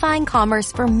simplifying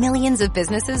commerce for millions of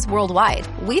businesses worldwide.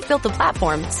 We've built the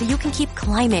platform so you can keep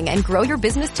climbing and grow your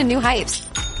business to new heights.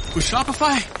 With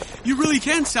Shopify, you really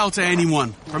can sell to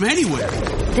anyone, from anywhere.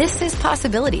 This is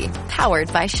Possibility,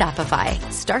 powered by Shopify.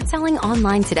 Start selling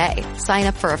online today. Sign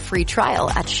up for a free trial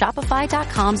at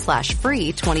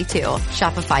shopify.com/free22.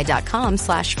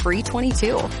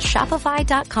 Shopify.com/free22.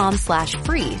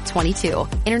 Shopify.com/free22.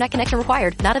 Internet connection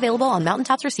required. Not available on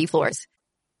mountaintops or seafloors.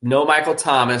 No Michael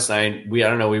Thomas. I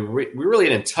don't know. We really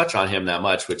didn't touch on him that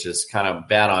much, which is kind of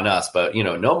bad on us. But,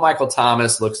 no Michael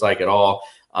Thomas looks like at all.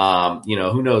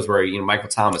 Who knows where, Michael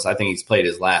Thomas, I think he's played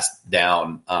his last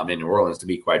down in New Orleans, to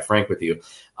be quite frank with you.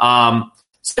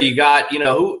 So you got,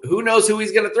 who knows who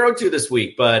he's going to throw to this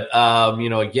week. But,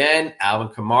 again, Alvin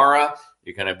Kamara,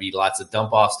 you're going to be lots of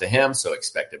dump offs to him. So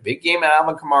expect a big game at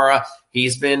Alvin Kamara.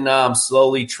 He's been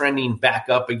slowly trending back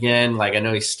up again. Like I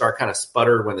know he kind of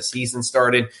sputtered when the season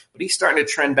started, but he's starting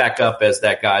to trend back up as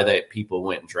that guy that people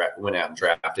went out and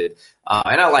drafted.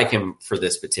 And I like him for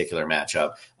this particular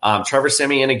matchup. Trevor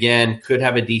Siemian, again, could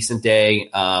have a decent day.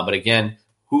 But again,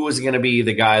 who is going to be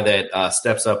the guy that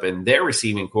steps up in their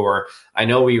receiving core? I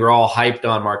know we were all hyped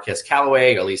on Marquez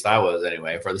Callaway, at least I was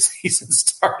anyway, before the season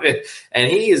started,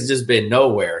 and he has just been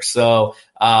nowhere. So,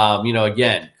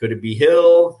 again, could it be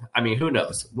Hill? I mean, who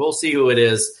knows? We'll see who it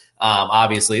is,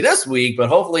 obviously, this week, but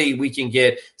hopefully we can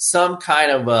get some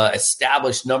kind of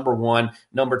established number 1,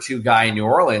 number 2 guy in New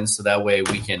Orleans, so that way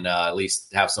we can at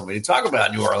least have somebody to talk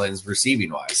about New Orleans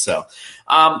receiving-wise. So,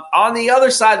 on the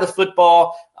other side of the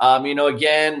football,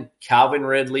 again, Calvin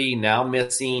Ridley now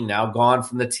missing, now gone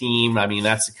from the team. I mean,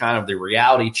 that's kind of the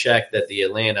reality check that the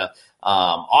Atlanta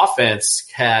offense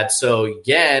had. So,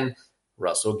 again,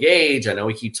 Russell Gage, I know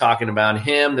we keep talking about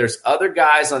him. There's other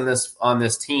guys on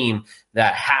this team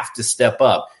that have to step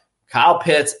up. Kyle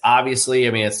Pitts, obviously,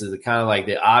 I mean, it's kind of like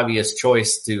the obvious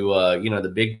choice to,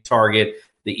 the big target,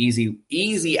 the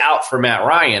easy out for Matt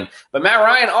Ryan. But Matt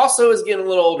Ryan also is getting a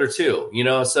little older too,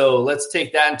 so let's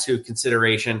take that into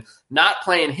consideration. Not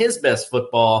playing his best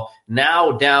football,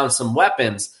 now down some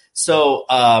weapons. So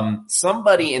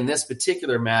somebody in this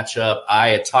particular matchup, I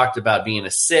had talked about being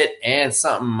a sit and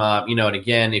something, and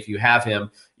again, if you have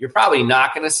him, you're probably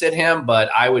not going to sit him, but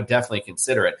I would definitely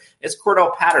consider it. It's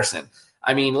Cordell Patterson.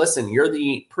 I mean, listen, you're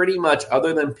pretty much,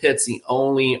 other than Pitts, the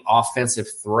only offensive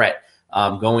threat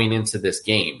going into this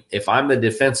game. If I'm the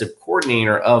defensive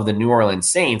coordinator of the New Orleans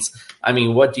Saints, I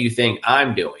mean, what do you think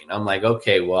I'm doing? I'm like,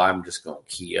 okay, well, I'm just going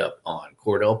to key up on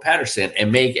Cordell Patterson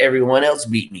and make everyone else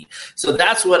beat me. So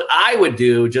that's what I would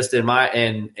do, just in my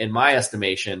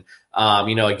estimation.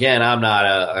 Again, I'm not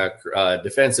a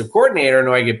defensive coordinator,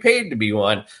 nor I get paid to be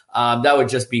one. That would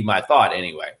just be my thought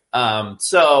anyway.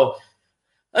 So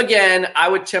again, I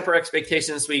would temper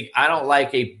expectations this week. I don't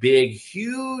like a big,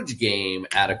 huge game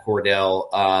out of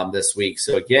Cordell this week.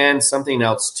 So again, something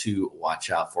else to watch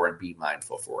out for and be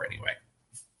mindful for anyway.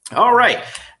 All right.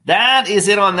 That is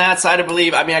it on that side, I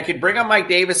believe. I mean, I could bring up Mike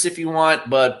Davis if you want,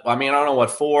 but I mean, I don't know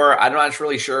what for. I'm not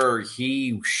really sure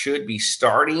he should be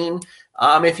starting.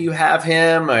 If you have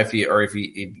him, if you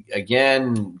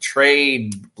again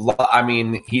trade, I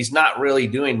mean, he's not really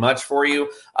doing much for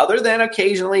you other than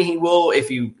occasionally he will. If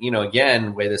you again,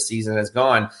 the way the season has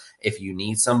gone, if you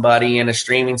need somebody in a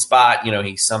streaming spot,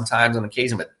 he's sometimes on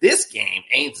occasion. But this game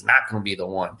ain't not going to be the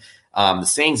one. The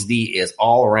Saints D is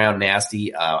all around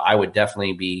nasty. I would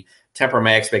definitely temper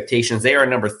my expectations. They are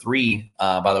number 3,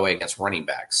 by the way, against running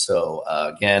backs. So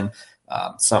again.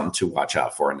 Something to watch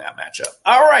out for in that matchup.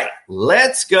 All right,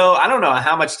 let's go. I don't know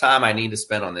how much time I need to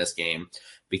spend on this game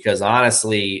because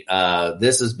honestly,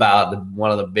 this is about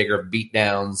one of the bigger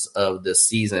beatdowns of the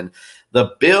season.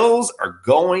 The Bills are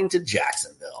going to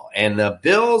Jacksonville, and the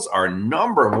Bills are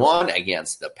number 1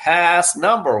 against the pass,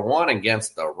 number 1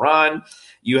 against the run.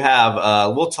 You have,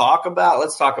 let's talk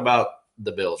about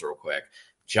the Bills real quick.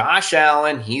 Josh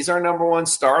Allen, he's our number 1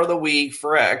 star of the week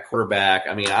for a quarterback.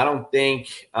 I mean, I don't think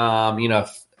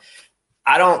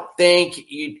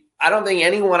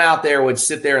anyone out there would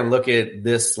sit there and look at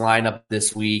this lineup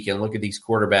this week and look at these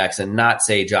quarterbacks and not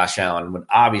say Josh Allen would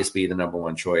obviously be the number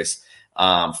 1 choice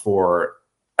for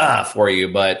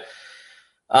you. But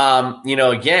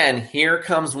again, here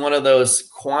comes one of those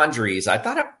quandaries. I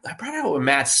thought I brought it up with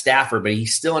Matt Stafford, but he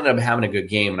still ended up having a good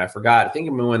game. And I forgot. I think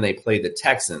when they played the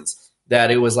Texans. That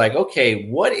it was like, okay,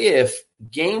 what if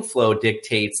game flow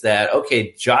dictates that,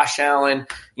 okay, Josh Allen,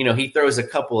 he throws a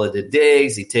couple of the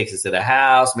digs, he takes it to the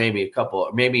house, maybe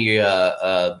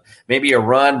a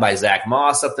run by Zach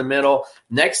Moss up the middle.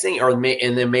 Next thing,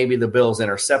 and then maybe the Bills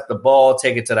intercept the ball,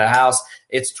 take it to the house.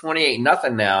 It's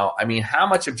 28-0 now. I mean, how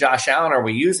much of Josh Allen are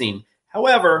we using?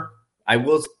 However, I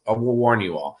will warn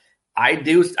you all. I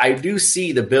do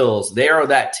see the Bills. They are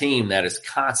that team that is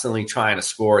constantly trying to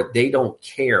score. They don't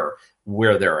care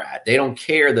where they're at. They don't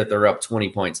care that they're up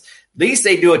 20 points. At least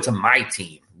they do it to my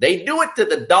team. They do it to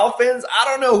the Dolphins. I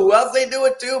don't know who else they do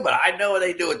it to, but I know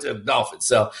they do it to the Dolphins.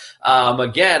 So,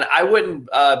 again, I wouldn't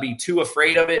be too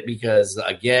afraid of it because,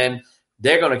 again,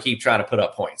 they're going to keep trying to put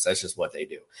up points. That's just what they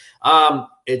do.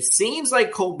 It seems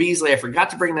like Cole Beasley, I forgot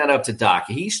to bring that up to Doc.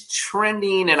 He's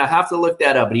trending, and I have to look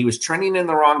that up, but he was trending in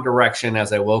the wrong direction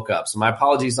as I woke up. So my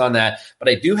apologies on that. But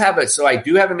I do have it. So I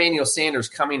do have Emmanuel Sanders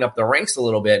coming up the ranks a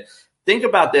little bit. Think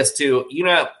about this, too.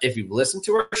 If you've listened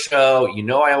to our show,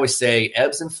 I always say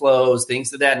ebbs and flows,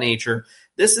 things of that nature.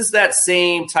 This is that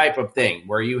same type of thing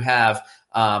where you have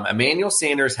Emmanuel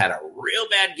Sanders had a real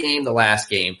bad game the last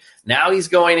game. Now he's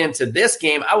going into this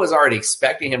game. I was already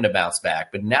expecting him to bounce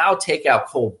back, but now take out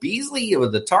Cole Beasley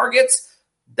with the targets.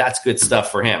 That's good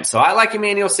stuff for him. So I like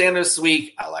Emmanuel Sanders this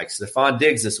week. I like Stephon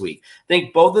Diggs this week. I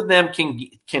think both of them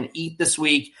can eat this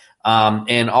week.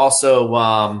 And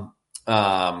also,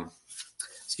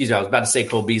 excuse me, I was about to say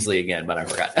Cole Beasley again, but I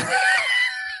forgot.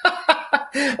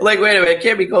 Like, wait a minute, it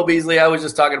can't be Cole Beasley. I was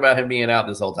just talking about him being out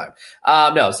this whole time.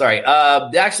 No, sorry.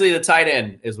 Actually, the tight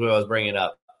end is what I was bringing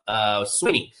up.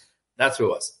 Sweeney. That's who it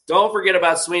was. Don't forget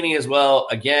about Sweeney as well.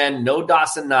 Again, no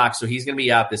Dawson Knox, so he's going to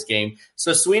be out this game.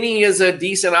 So Sweeney is a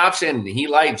decent option.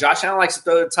 Josh Allen likes to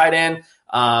throw the tight end.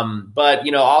 But,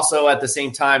 also at the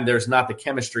same time, there's not the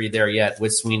chemistry there yet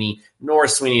with Sweeney, nor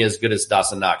is Sweeney as good as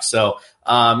Dawson Knox. So,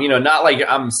 not like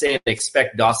I'm saying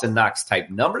expect Dawson Knox type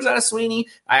numbers out of Sweeney.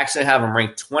 I actually have him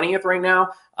ranked 20th right now.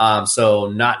 So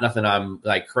nothing I'm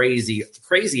like crazy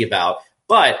about,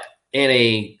 but in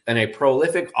a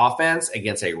prolific offense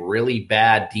against a really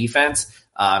bad defense,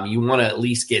 you want to at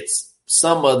least get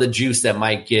some of the juice that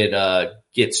might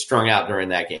get strung out during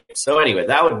that game. So anyway,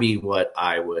 that would be what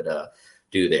I would,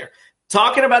 do there.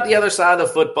 Talking about the other side of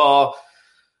the football,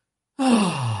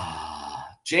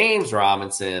 James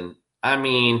Robinson. I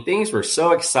mean, things were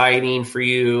so exciting for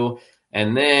you,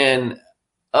 and then,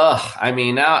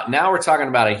 now we're talking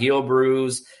about a heel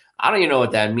bruise. I don't even know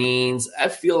what that means.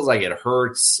 That feels like it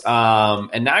hurts.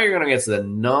 And now you're going to get to the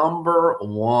number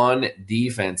 1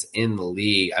 defense in the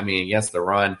league. I mean, against the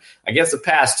run, against the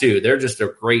pass too. They're just a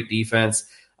great defense.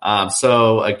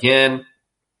 So again,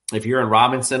 if you're a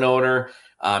Robinson owner,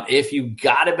 If you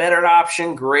got a better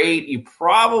option, great. You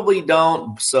probably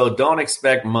don't, so don't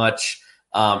expect much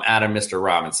out of Mr.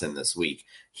 Robinson this week.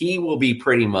 He will be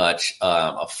pretty much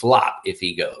a flop if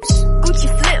he goes.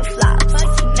 Gucci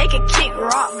flip-flops, make a kick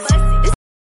rock.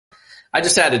 I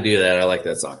just had to do that. I like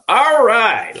that song. All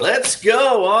right, let's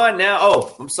go on now.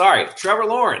 Oh, I'm sorry. Trevor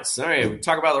Lawrence. Sorry, we'll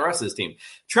talk about the rest of this team.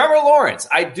 Trevor Lawrence.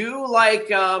 I do like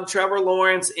Trevor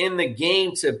Lawrence in the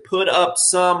game to put up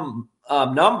some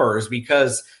numbers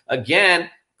because, again,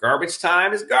 garbage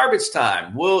time is garbage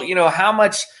time. How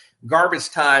much garbage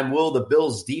time will the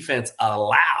Bills defense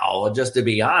allow, just to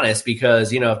be honest?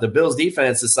 Because, if the Bills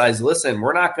defense decides, listen,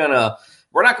 we're not going to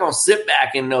sit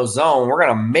back in no zone. We're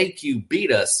going to make you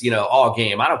beat us, all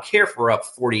game. I don't care if we're up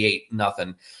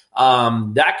 48-0.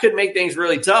 That could make things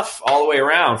really tough all the way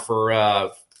around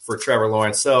for Trevor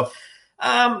Lawrence. So,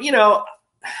 I don't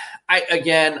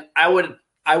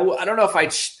know if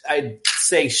I'd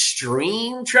say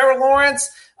stream Trevor Lawrence,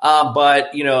 but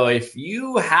if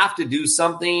you have to do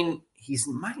something, he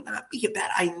might not be a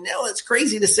bad. I know it's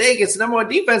crazy to say against the number one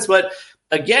defense, but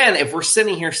again, if we're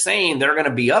sitting here saying they're going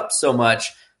to be up so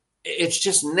much, it's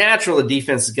just natural the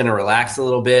defense is going to relax a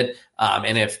little bit.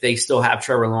 And if they still have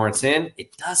Trevor Lawrence in,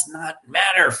 it does not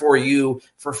matter for you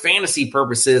for fantasy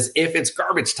purposes. If it's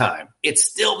garbage time, it's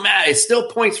still it's still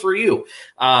points for you.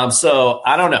 So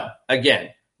I don't know.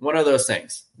 Again, one of those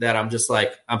things that I'm just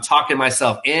like, I'm talking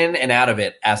myself in and out of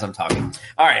it as I'm talking.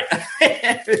 All right.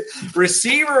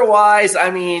 Receiver wise,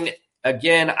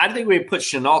 again, I think we put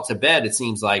Shenault to bed, it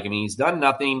seems like. He's done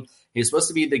nothing. He's supposed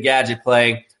to be the gadget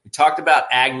play. We talked about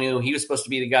Agnew. He was supposed to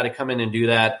be the guy to come in and do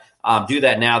that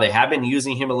now. They have been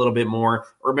using him a little bit more.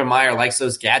 Urban Meyer likes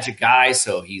those gadget guys,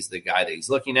 so he's the guy that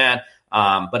he's looking at.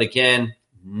 But again,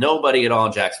 nobody at all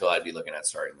in Jacksonville I'd be looking at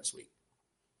starting this week.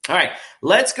 All right,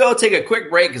 let's go take a quick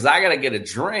break because I got to get a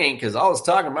drink because all I was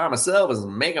talking about myself is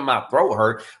making my throat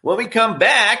hurt. When we come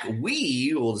back,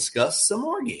 we will discuss some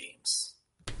more games.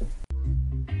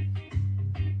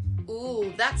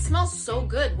 Ooh, that smells so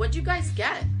good. What'd you guys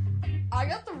get? I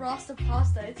got the Rasta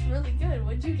pasta. It's really good.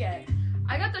 What'd you get?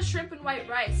 I got the shrimp and white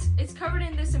rice. It's covered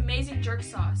in this amazing jerk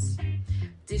sauce.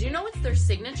 Did you know it's their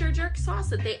signature jerk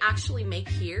sauce that they actually make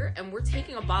here? And we're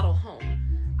taking a bottle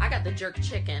home. I got the jerk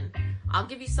chicken. I'll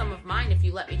give you some of mine if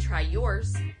you let me try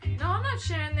yours. No, I'm not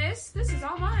sharing this. This is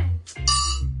all mine.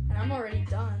 And I'm already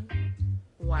done.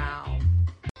 Wow.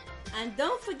 And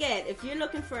don't forget, if you're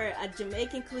looking for a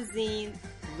Jamaican cuisine,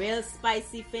 real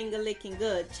spicy finger licking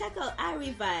good, check out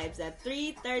Irie Vibes at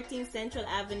 313 Central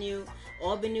Avenue,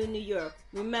 Albany, New York.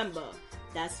 Remember,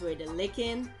 that's where the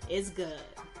licking is good.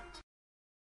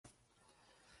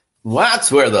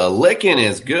 That's where the licking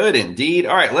is good indeed.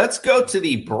 All right, let's go to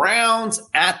the Browns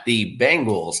at the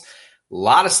Bengals. A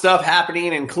lot of stuff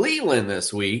happening in Cleveland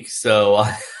this week, so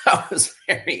that was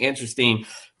very interesting.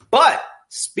 But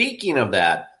speaking of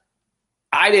that,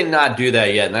 I did not do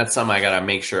that yet, and that's something I got to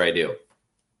make sure I do.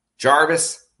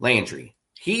 Jarvis Landry.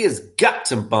 He has got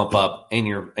to bump up in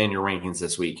your rankings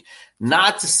this week.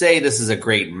 Not to say this is a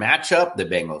great matchup. The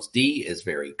Bengals D is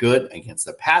very good against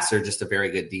the passer, just a very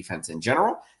good defense in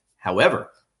general. However,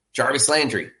 Jarvis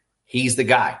Landry, he's the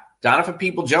guy. Donovan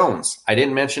Peoples-Jones, I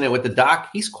didn't mention it with the doc.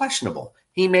 He's questionable.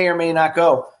 He may or may not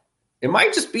go. It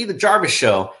might just be the Jarvis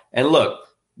show. And look,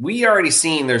 we already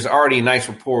seen there's already a nice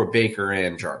rapport with Baker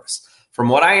and Jarvis. From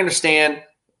what I understand,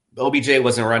 OBJ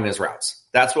wasn't running his routes.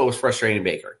 That's what was frustrating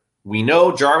Baker. We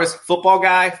know Jarvis, football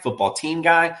guy, football team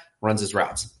guy, runs his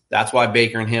routes. That's why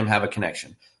Baker and him have a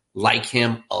connection. Like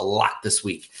him a lot this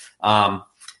week.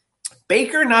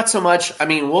 Baker, not so much.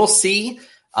 We'll see.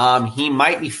 He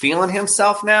might be feeling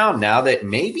himself now that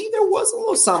maybe there was a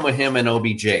little something with him and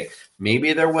OBJ.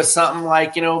 Maybe there was something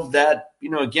like, that,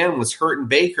 again, was hurting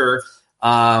Baker,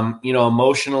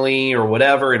 emotionally or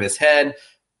whatever in his head.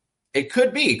 It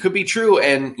could be true.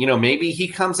 And, maybe he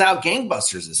comes out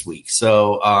gangbusters this week.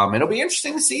 So it'll be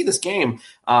interesting to see this game.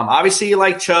 Obviously, you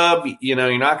like Chubb.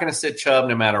 You're not going to sit Chubb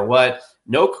no matter what.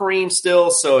 No Kareem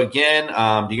still. So, again,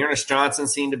 Dearness Johnson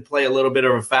seemed to play a little bit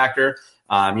of a factor.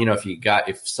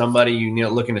 If somebody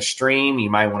looking to stream, you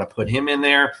might want to put him in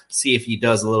there, see if he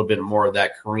does a little bit more of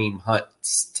that Kareem Hunt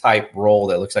type role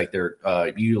that looks like they're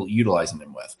utilizing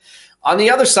him with. On the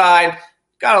other side,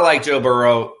 gotta like Joe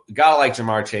Burrow, gotta like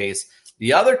Jamar Chase.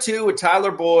 The other two with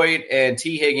Tyler Boyd and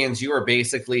T. Higgins, you are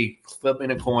basically flipping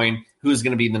a coin. Who's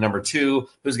going to be the number two?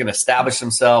 Who's going to establish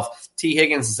himself? T.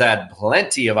 Higgins has had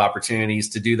plenty of opportunities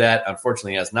to do that.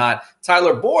 Unfortunately, he has not.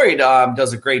 Tyler Boyd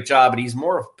does a great job, but he's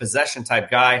more of a possession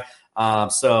type guy.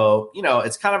 So,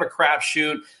 it's kind of a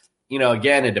crapshoot.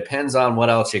 Again, it depends on what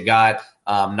else you got.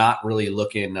 not really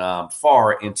looking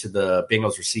far into the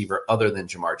Bengals receiver other than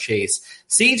Jamar Chase.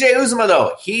 CJ Uzomah,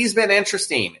 though, he's been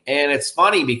interesting. And it's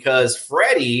funny because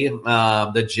Freddie,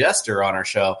 the jester on our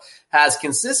show, has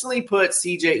consistently put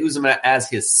CJ Uzomah as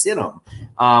his situm,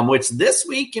 which this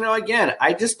week, again,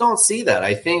 I just don't see that.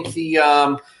 I think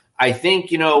the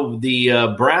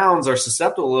Browns are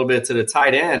susceptible a little bit to the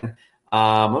tight end.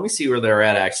 Let me see where they're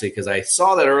at, actually, because I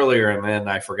saw that earlier and then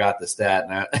I forgot the stat.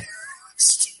 And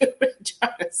stupid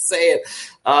trying to say it.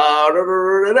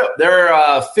 They're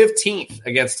 15th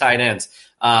against tight ends.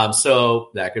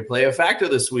 So that could play a factor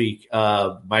this week.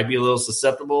 Might be a little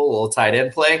susceptible, a little tight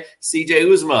end play. CJ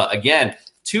Uzomah, again,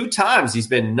 2 times he's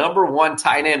been number 1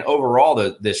 tight end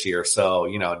overall this year. So,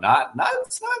 it's not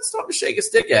something to shake a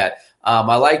stick at.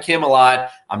 I like him a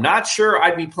lot. I'm not sure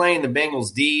I'd be playing the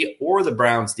Bengals D or the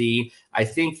Browns D. I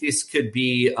think this could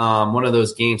be one of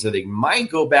those games that they might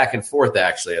go back and forth,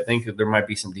 actually. I think that there might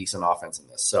be some decent offense in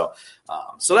this. So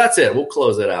that's it. We'll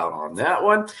close it out on that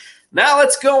one. Now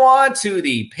let's go on to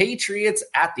the Patriots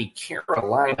at the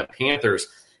Carolina Panthers.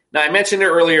 Now, I mentioned it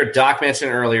earlier. Doc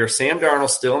mentioned it earlier. Sam Darnold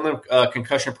still in the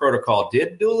concussion protocol.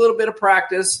 Did do a little bit of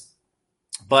practice.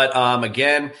 But,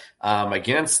 again,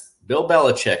 against Bill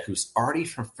Belichick, who's already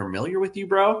familiar with you,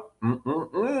 bro,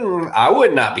 I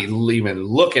would not be even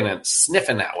looking and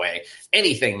sniffing that way,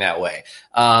 anything that way.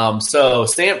 So,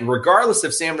 regardless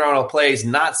if Sam Darnold plays,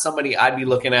 not somebody I'd be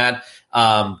looking at.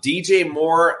 DJ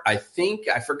Moore, I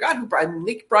forgot who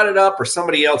Nick brought it up or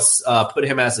somebody else put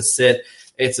him as a sit.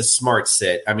 It's a smart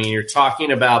sit. I mean, you're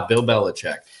talking about Bill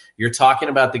Belichick. You're talking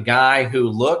about the guy who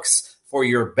looks for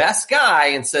your best guy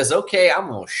and says, okay, I'm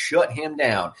going to shut him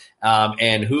down.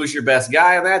 And who's your best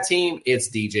guy on that team?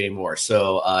 It's DJ Moore.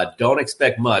 So don't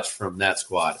expect much from that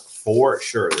squad for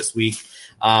sure this week.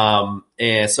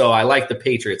 And so I like the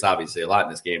Patriots, obviously, a lot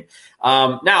in this game.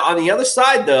 Now, on the other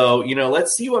side, though,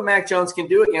 let's see what Mac Jones can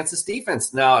do against this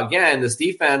defense. Now, again, this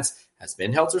defense has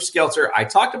been helter-skelter. I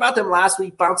talked about them last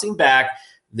week bouncing back.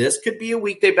 This could be a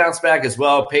week they bounce back as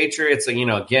well. Patriots,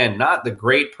 again, not the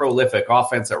great prolific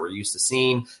offense that we're used to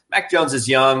seeing. Mac Jones is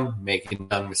young, making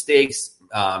young mistakes,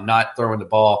 not throwing the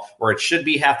ball where it should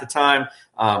be half the time.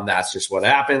 That's just what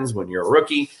happens when you're a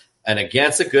rookie. And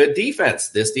against a good defense.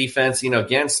 This defense,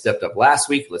 again, stepped up last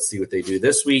week. Let's see what they do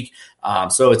this week.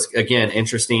 So it's, again,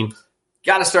 interesting.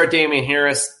 Got to start Damian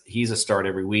Harris. He's a start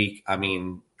every week.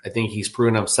 I think he's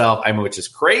proven himself, which is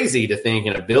crazy to think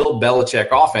in a Bill Belichick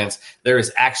offense, there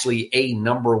is actually a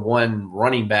number 1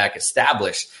 running back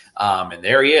established. And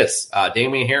there he is.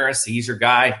 Damian Harris, he's your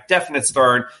guy. Definite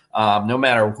start. No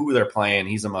matter who they're playing,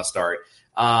 he's a must start.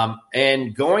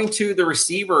 And going to the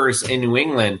receivers in New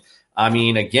England,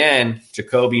 again,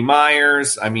 Jacoby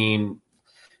Myers,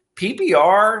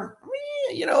 PPR,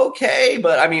 okay.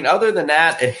 But, other than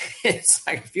that,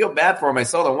 I feel bad for him. I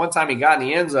saw that one time he got in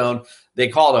the end zone, they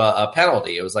called a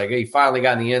penalty. It was like, hey, he finally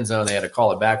got in the end zone. They had to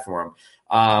call it back for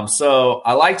him. So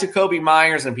I like Jacoby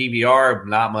Myers and PPR,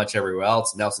 not much everywhere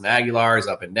else. Nelson Aguilar is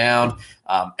up and down.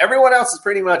 Everyone else is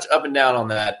pretty much up and down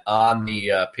on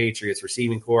the Patriots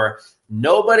receiving core.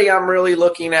 Nobody I'm really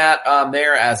looking at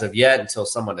there as of yet until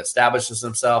someone establishes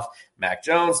himself. Mac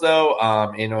Jones, though,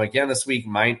 again, this week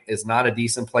is not a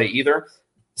decent play either.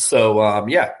 So,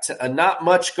 not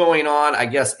much going on, I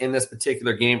guess, in this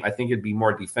particular game. I think it'd be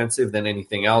more defensive than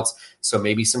anything else. So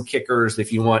maybe some kickers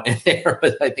if you want in there,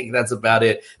 but I think that's about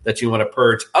it that you want to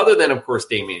purge, other than, of course,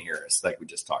 Damian Harris, like we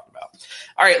just talked about.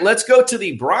 All right, let's go to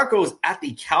the Broncos at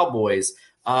the Cowboys.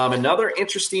 Another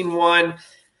interesting one.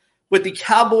 With the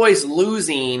Cowboys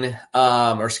losing,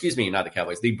 not the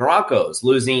Cowboys, the Broncos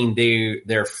losing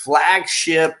their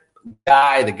flagship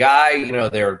guy, the guy,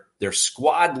 their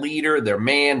squad leader, their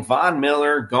man, Von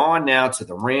Miller, gone now to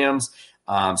the Rams.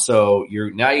 So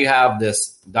you have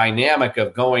this dynamic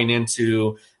of going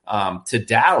into to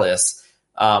Dallas,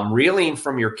 reeling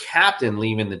from your captain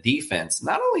leaving the defense.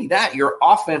 Not only that, your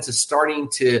offense is starting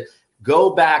to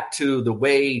go back to the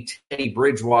way Teddy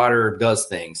Bridgewater does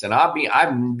things. And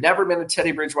I've never been a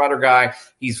Teddy Bridgewater guy.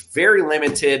 He's very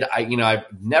limited. I've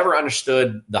never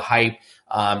understood the hype.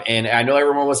 And I know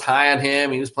everyone was high on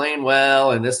him. He was playing well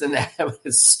and this and that.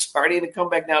 It's starting to come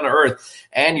back down to earth.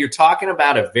 And you're talking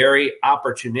about a very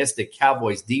opportunistic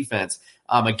Cowboys defense.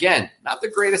 Again, not the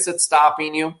greatest at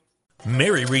stopping you.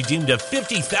 Mary redeemed a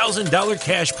 $50,000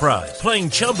 cash prize playing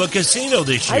Chumba Casino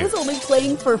this year. I was only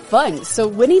playing for fun, so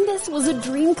winning this was a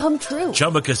dream come true.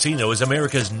 Chumba Casino is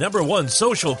America's #1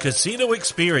 social casino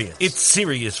experience. It's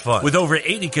serious fun. With over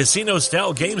 80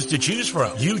 casino-style games to choose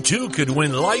from, you too could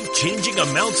win life-changing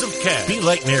amounts of cash. Be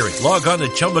like Mary. Log on to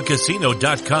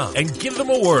ChumbaCasino.com and give them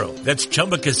a whirl. That's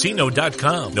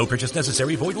ChumbaCasino.com. No purchase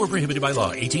necessary. Void where prohibited by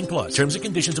law. 18+. Terms and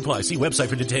conditions apply. See website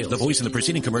for details. The voice in the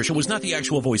preceding commercial was not the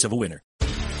actual voice of a winner.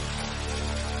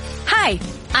 Hi,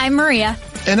 I'm Maria.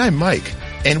 And I'm Mike.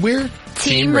 And we're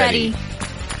Team Ready.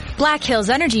 Black Hills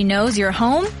Energy knows your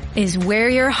home is where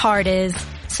your heart is.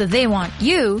 So they want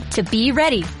you to be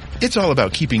ready. It's all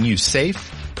about keeping you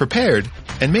safe, prepared,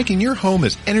 and making your home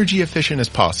as energy efficient as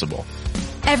possible.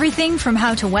 Everything from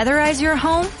how to weatherize your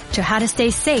home to how to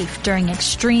stay safe during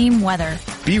extreme weather.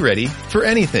 Be ready for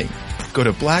anything. Go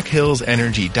to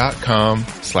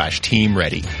blackhillsenergy.com/team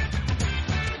ready.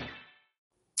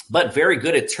 But very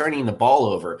good at turning the ball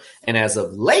over. And as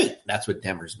of late, that's what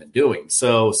Denver's been doing.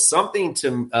 So something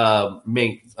to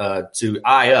to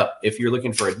eye up if you're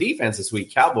looking for a defense this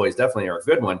week. Cowboys definitely are a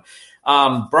good one.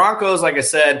 Broncos, like I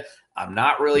said, I'm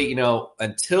not really,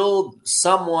 until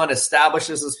someone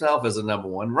establishes himself as a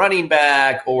 #1 running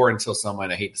back or until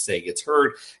someone, I hate to say, gets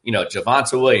hurt,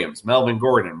 Javonte Williams, Melvin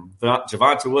Gordon,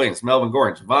 Javonte Williams, Melvin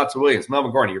Gordon, Javonte Williams,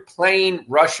 Melvin Gordon. You're playing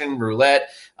Russian roulette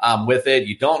with it.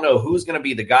 You don't know who's going to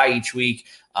be the guy each week.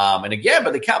 But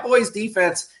the Cowboys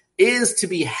defense is to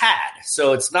be had.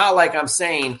 So it's not like I'm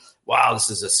saying, wow, this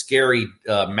is a scary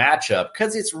matchup,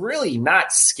 because it's really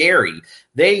not scary.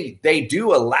 They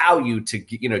do allow you to,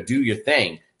 do your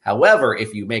thing. However,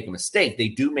 if you make a mistake, they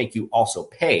do make you also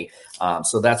pay.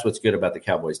 So that's what's good about the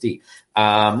Cowboys D.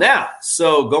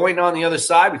 So going on the other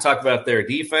side, we talked about their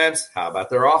defense. How about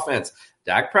their offense?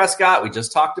 Dak Prescott, we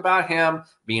just talked about him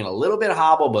being a little bit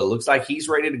hobbled, but it looks like he's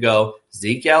ready to go.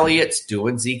 Zeke Elliott's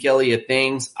doing Zeke Elliott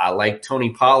things. I like Tony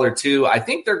Pollard too. I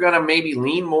think they're going to maybe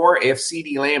lean more if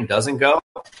CeeDee Lamb doesn't go.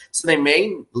 So they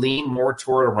may lean more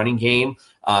toward a running game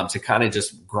to kind of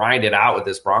just grind it out with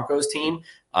this Broncos team,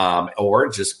 or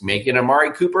just make it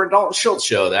Amari Cooper and Dalton Schultz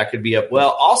show. That could be up. Well,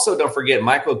 also don't forget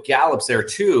Michael Gallup's there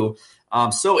too.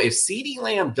 So if CeeDee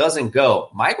Lamb doesn't go,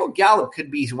 Michael Gallup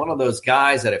could be one of those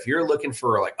guys that if you're looking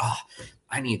for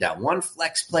I need that one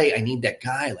flex play, I need that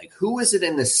guy. Like, who is it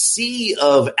in the sea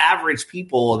of average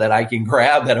people that I can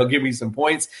grab that'll give me some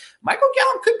points? Michael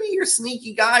Gallup could be your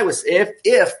sneaky guy. If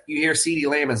you hear CeeDee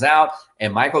Lamb is out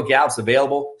and Michael Gallup's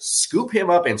available, scoop him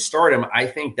up and start him. I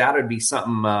think that would be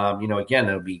something, again,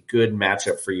 that would be good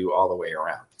matchup for you all the way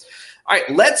around. All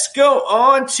right, let's go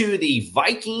on to the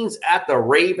Vikings at the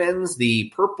Ravens,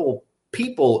 the Purple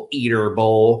People Eater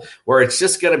Bowl, where it's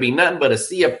just going to be nothing but a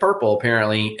sea of purple,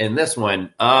 apparently, in this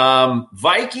one.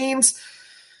 Vikings,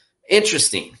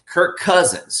 interesting. Kirk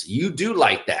Cousins, you do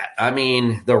like that. I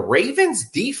mean, the Ravens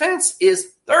defense is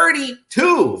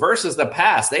 32 versus the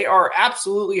pass. They are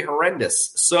absolutely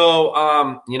horrendous. So,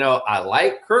 I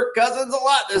like Kirk Cousins a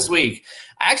lot this week.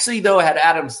 I actually, though, had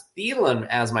Adam Thielen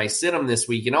as my sit-em this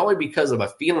week, and only because of a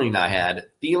feeling I had.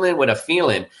 Thielen with a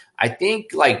feeling. I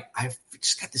think, I've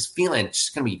just got this feeling it's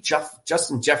just going to be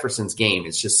Justin Jefferson's game.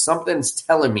 It's just something's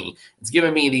telling me. It's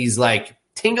giving me these,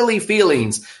 tingly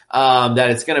feelings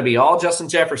that it's going to be all Justin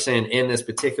Jefferson in this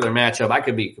particular matchup. I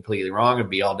could be completely wrong.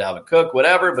 It'd be all Dalvin Cook,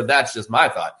 whatever, but that's just my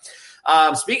thought.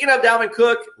 Speaking of Dalvin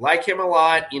Cook, like him a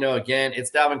lot. Again,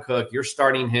 it's Dalvin Cook. You're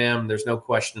starting him. There's no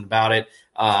question about it.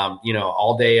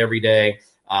 All day, every day.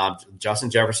 Justin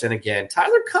Jefferson again.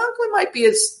 Tyler Conklin might be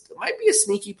a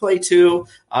sneaky play too.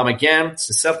 Again,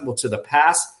 susceptible to the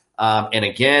pass. And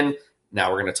again, now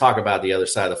we're going to talk about the other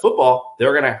side of the football.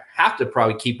 They're going to have to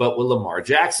probably keep up with Lamar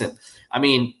Jackson. I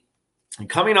mean,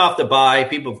 coming off the bye,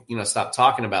 people, stop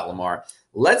talking about Lamar.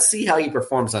 Let's see how he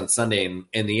performs on Sunday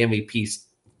and the MVP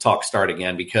talk start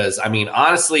again. Because,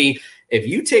 honestly, if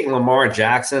you take Lamar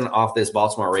Jackson off this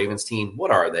Baltimore Ravens team,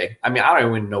 what are they? I don't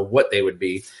even know what they would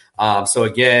be. So,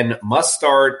 again, must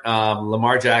start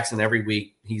Lamar Jackson every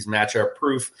week. He's matchup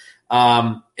proof.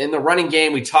 In the running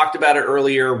game, we talked about it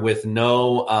earlier with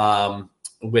Latavius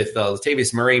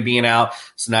Murray being out.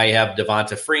 So now you have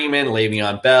Devonta Freeman,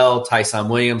 Le'Veon Bell, Tyson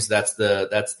Williams. That's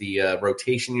the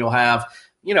rotation you'll have.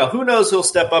 Who knows who'll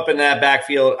step up in that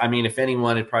backfield. If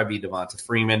anyone, it'd probably be Devonta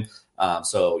Freeman.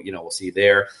 So, we'll see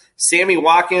there. Sammy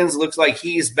Watkins looks like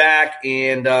he's back.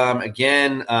 And,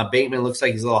 again, Bateman looks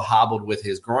like he's a little hobbled with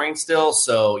his groin still.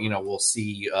 So, we'll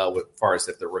see as far as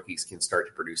if the rookies can start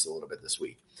to produce a little bit this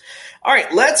week. All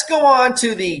right, let's go on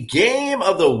to the game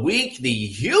of the week. The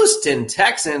Houston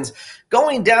Texans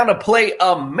going down to play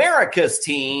America's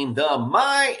team, the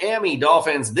Miami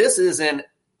Dolphins. This is an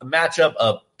matchup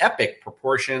of epic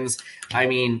proportions. I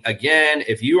mean, again,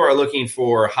 if you are looking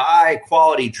for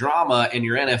high-quality drama in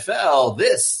your NFL,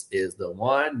 this is the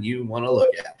one you want to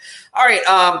look at. All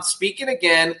right, speaking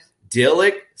again,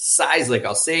 Dilek Seislick.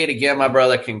 I'll say it again, my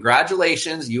brother.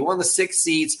 Congratulations. You won the 6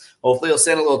 seats. Hopefully you'll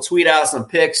send a little tweet out, some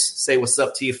pics, say what's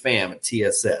up to your fam at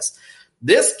TSS.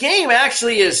 This game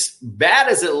actually, as bad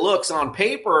as it looks on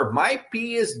paper, might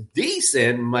be as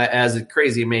decent, as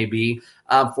crazy it may be,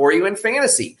 for you in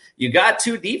fantasy. You got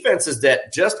 2 defenses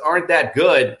that just aren't that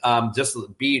good,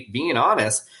 being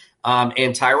honest.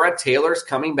 And Tyrod Taylor's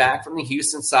coming back from the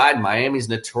Houston side. Miami's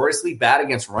notoriously bad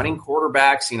against running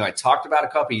quarterbacks. You know, I talked about a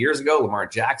couple years ago, Lamar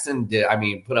Jackson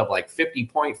put up like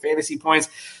 50-point fantasy points.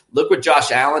 Look what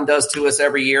Josh Allen does to us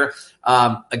every year.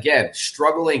 Again,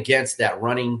 struggling against that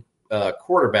running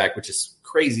quarterback, which is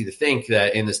crazy to think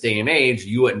that in this day and age,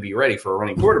 you wouldn't be ready for a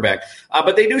running quarterback.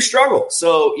 But they do struggle.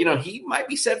 So, you know, he might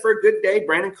be set for a good day.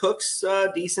 Brandon Cooks,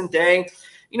 decent day.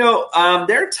 You know,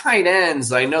 their tight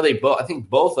ends, I know I think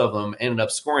both of them ended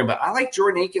up scoring, but I like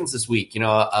Jordan Akins this week. You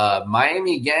know,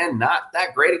 Miami, again, not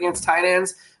that great against tight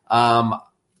ends. I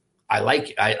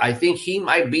think he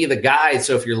might be the guy.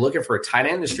 So if you're looking for a tight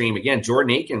end to stream, again,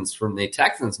 Jordan Akins from the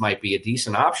Texans might be a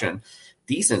decent option.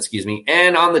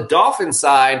 And on the Dolphins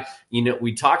side, you know,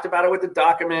 we talked about it with the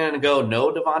doc a minute ago.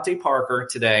 No Devontae Parker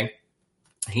today.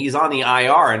 He's on the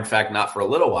IR, in fact, not for a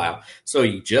little while. So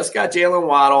you just got Jalen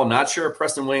Waddle. Not sure if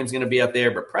Preston Williams is going to be up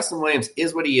there, but Preston Williams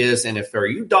is what he is. And if for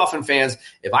you Dolphin fans,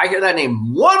 if I hear that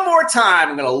name one more time,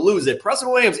 I'm going to lose it.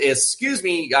 Preston Williams is, excuse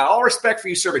me, got all respect for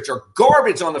you, sir, but you're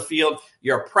garbage on the field.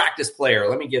 You're a practice player.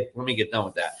 Let me get done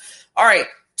with that. All right.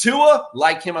 Tua,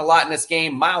 like him a lot in this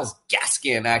game. Myles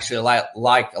Gaskin actually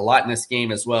like a lot in this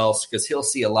game as well, because he'll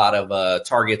see a lot of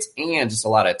targets and just a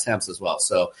lot of attempts as well.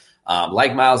 So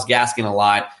like Myles Gaskin a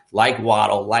lot, like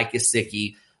Waddle, like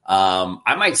Gesicki.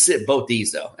 I might sit both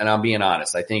these, though, and I'm being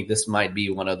honest. I think this might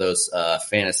be one of those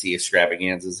fantasy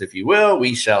extravaganzas, if you will.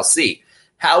 We shall see.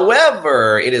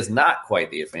 However, it is not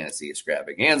quite the fantasy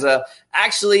extravaganza.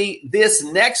 Actually, this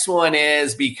next one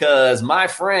is because, my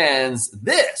friends,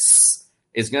 this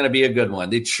is going to be a good one.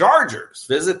 The Chargers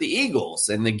visit the Eagles.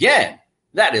 And again,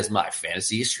 that is my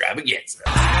fantasy extravaganza.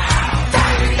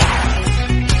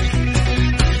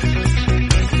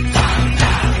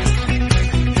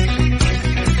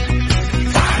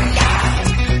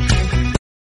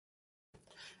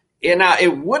 And now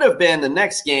it would have been the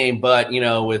next game, but, you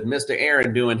know, with Mr.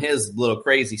 Aaron doing his little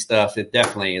crazy stuff, it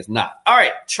definitely is not. All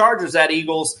right, Chargers at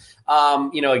Eagles.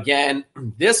 You know, again,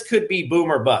 this could be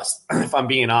boom or bust, if I'm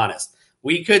being honest.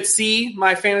 We could see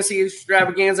my fantasy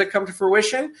extravaganza come to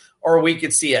fruition, or we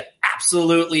could see an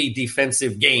absolutely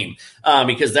defensive game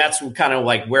because that's kind of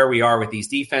like where we are with these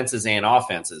defenses and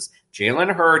offenses.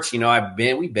 Jalen Hurts, you know,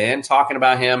 we've been talking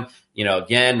about him. You know,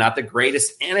 again, not the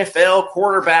greatest NFL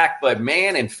quarterback, but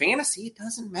man, in fantasy, it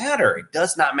doesn't matter. It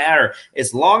does not matter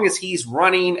as long as he's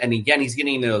running, and again, he's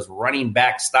getting those running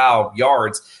back style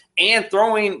yards and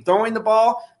throwing the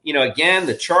ball. You know, again,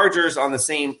 the Chargers on the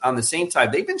same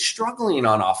type, they've been struggling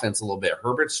on offense a little bit.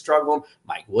 Herbert struggled.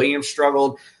 Mike Williams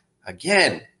struggled.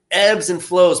 Again, ebbs and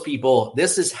flows, people.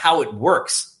 This is how it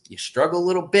works. You struggle a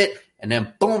little bit, and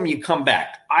then, boom, you come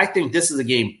back. I think this is a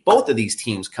game both of these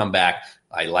teams come back.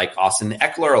 I like Austin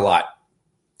Eckler a lot.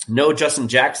 No Justin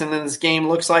Jackson in this game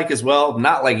looks like as well.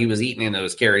 Not like he was eating into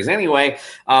those carries anyway,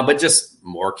 but just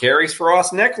more carries for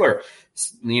Austin Eckler.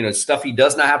 You know, stuff he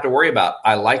does not have to worry about.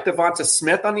 I like Devonta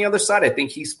Smith on the other side. I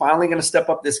think he's finally going to step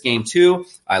up this game too.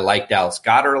 I like Dallas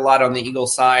Goedert a lot on the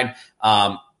Eagles side.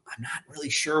 I'm not really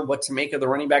sure what to make of the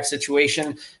running back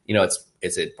situation. You know,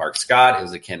 is it Park Scott?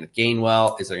 Is it Kenneth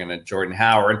Gainwell? Is it going to Jordan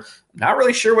Howard? I'm not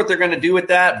really sure what they're going to do with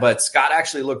that, but Scott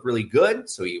actually looked really good.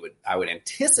 So I would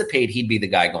anticipate he'd be the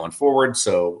guy going forward.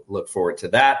 So look forward to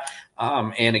that.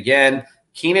 And again,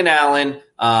 Keenan Allen,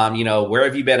 you know, where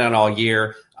have you been on all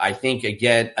year? I think,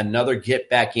 again, another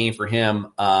get-back game for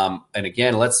him. And,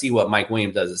 again, let's see what Mike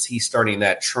Williams does. Is he starting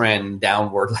that trend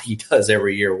downward like he does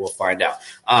every year? We'll find out.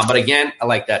 But, again, I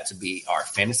like that to be our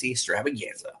fantasy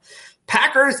extravaganza.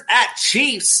 Packers at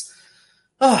Chiefs.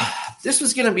 This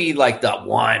was going to be like the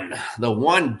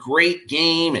one great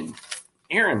game. And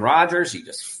Aaron Rodgers, you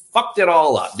just fucked it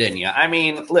all up, didn't you? I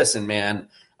mean, listen, man,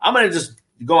 I'm going to just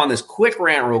go on this quick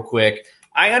rant real quick.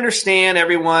 I understand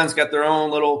everyone's got their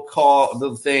own little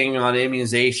thing on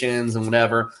immunizations and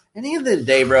whatever. At the end of the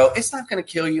day, bro, it's not going to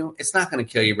kill you. It's not going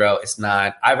to kill you, bro. It's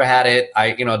not. I've had it.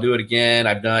 I'll do it again.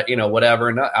 I've done,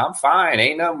 whatever. No, I'm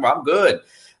fine. I'm good.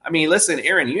 I mean, listen,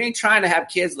 Aaron, you ain't trying to have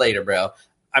kids later, bro.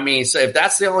 I mean, so if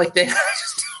that's the only thing, I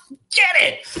just Get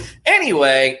it.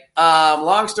 Anyway,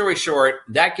 long story short,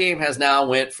 that game has now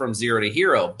went from 0 to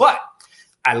hero. But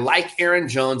I like Aaron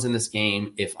Jones in this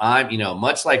game. If I'm,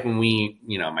 much like when we,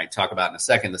 might talk about in a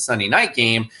second, the Sunday night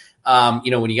game,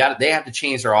 when they have to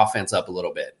change their offense up a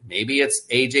little bit. Maybe it's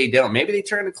A.J. Dillon. Maybe they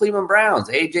turn to Cleveland Browns.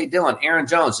 A.J. Dillon, Aaron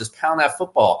Jones, just pound that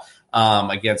football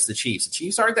against the Chiefs. The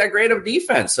Chiefs aren't that great of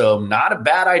defense, so not a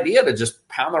bad idea to just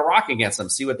pound the rock against them,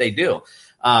 see what they do.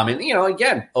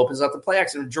 Again, opens up the play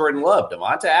action with Jordan Love,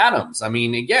 Devonta Adams. I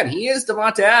mean, again, he is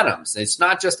Devonta Adams. It's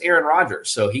not just Aaron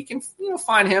Rodgers, so he can,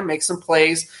 find him, make some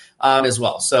plays as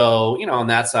well. So, on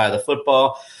that side of the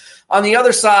football. On the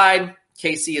other side,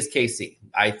 KC is KC.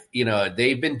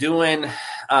 They've been doing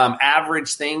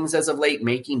average things as of late,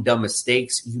 making dumb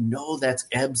mistakes. That's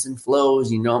ebbs and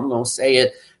flows. I'm going to say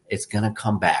it. It's going to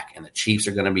come back, and the Chiefs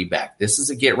are going to be back. This is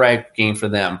a get-right game for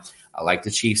them. I like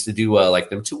the Chiefs to do well. I like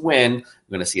them to win. I'm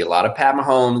going to see a lot of Pat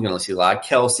Mahomes. I'm going to see a lot of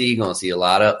Kelsey. Going to see a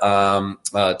lot of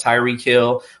Tyreek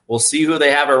Hill. We'll see who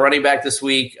they have at running back this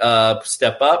week.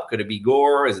 Step up. Could it be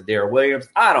Gore? Is it Darrell Williams?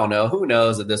 I don't know. Who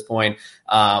knows at this point?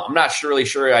 I'm not really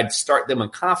sure I'd start them in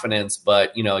confidence,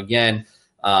 but, again,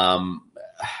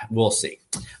 we'll see.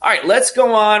 All right, let's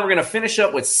go on. We're going to finish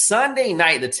up with Sunday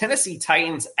night, the Tennessee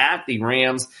Titans at the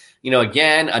Rams.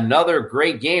 Again, another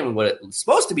great game, what it's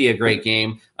supposed to be a great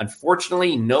game.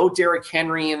 Unfortunately, no Derrick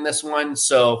Henry in this one.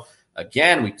 So,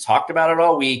 again, we talked about it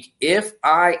all week. If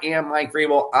I am Mike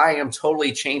Vrabel, I am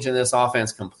totally changing this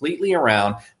offense completely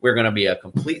around. We're going to be a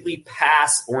completely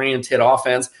pass-oriented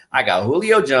offense. I got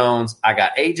Julio Jones. I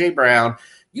got A.J. Brown.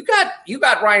 You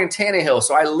got Ryan Tannehill.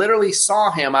 So I literally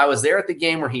saw him. I was there at the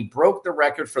game where he broke the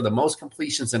record for the most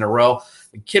completions in a row.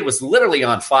 The kid was literally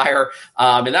on fire.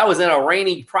 And that was in a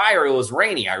rainy prior. It was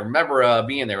rainy. I remember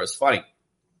being there. It was funny.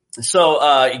 So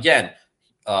again,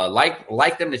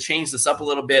 like them to change this up a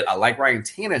little bit. I like Ryan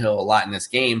Tannehill a lot in this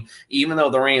game, even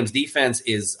though the Rams defense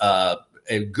is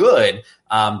good.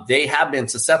 They have been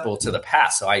susceptible to the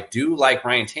pass. So I do like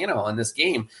Ryan Tannehill in this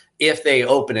game if they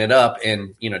open it up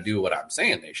and, do what I'm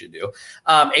saying they should do.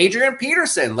 Adrian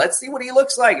Peterson, let's see what he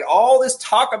looks like. All this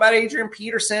talk about Adrian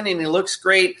Peterson, and he looks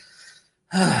great.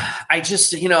 I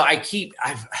just, I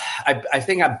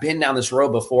think I've been down this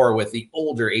road before with the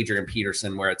older Adrian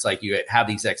Peterson, where it's like you have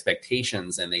these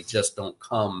expectations and they just don't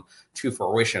come to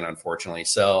fruition, unfortunately.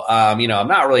 So, I'm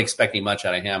not really expecting much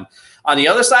out of him. On the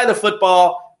other side of the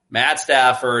football, Matt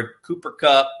Stafford, Cooper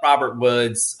Kupp, Robert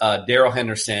Woods, Darrell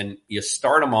Henderson, you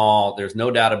start them all. There's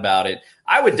no doubt about it.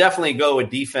 I would definitely go with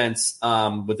defense,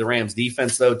 with the Rams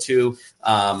defense, though, too.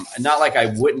 Not like I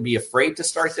wouldn't be afraid to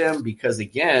start them because,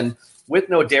 again, with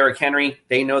no Derrick Henry,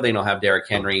 they know they don't have Derrick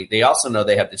Henry. They also know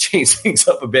they have to change things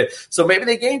up a bit. So maybe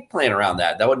they game plan around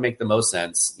that. That would make the most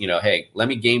sense. Hey, let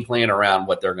me game plan around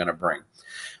what they're going to bring.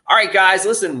 All right, guys,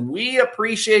 listen, we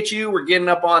appreciate you. We're getting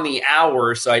up on the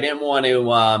hour, so I didn't want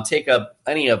to take up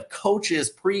any of Coach's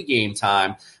pregame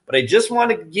time, but I just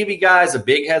wanted to give you guys a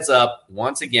big heads up.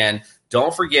 Once again,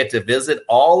 don't forget to visit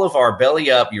all of our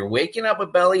Belly Up. You're waking up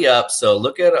with Belly Up, so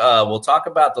look at we'll talk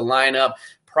about the lineup.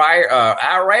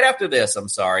 Right after this,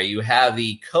 you have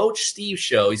the Coach Steve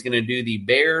show. He's going to do the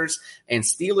Bears and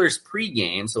Steelers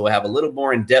pregame, so we'll have a little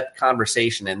more in-depth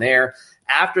conversation in there.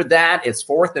 After that, it's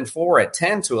 4th and 4 at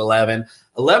 10 to 11.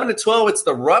 11 to 12, it's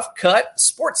the Rough Cut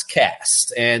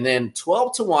Sportscast. And then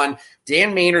 12 to 1,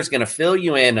 Dan Maynard's going to fill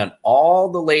you in on all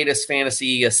the latest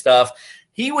fantasy stuff.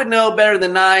 He would know better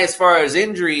than I as far as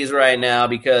injuries right now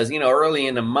because, early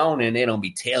in the morning, they don't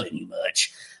be telling you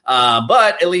much.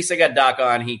 But at least I got Doc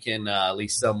on. He can at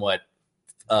least somewhat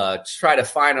try to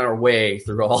find our way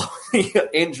through all the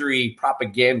injury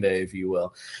propaganda, if you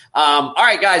will. All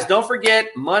right, guys, don't forget,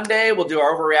 Monday, we'll do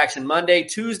our Overreaction Monday.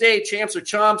 Tuesday, Champs or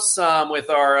Chumps with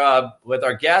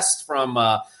our guests from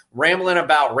Rambling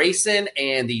About Racing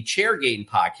and the Chairgating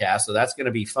podcast. So that's going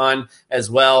to be fun as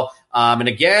well. And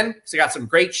again, so got some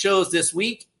great shows this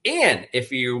week. And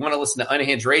if you want to listen to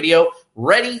Unhinged Radio,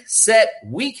 Ready, Set,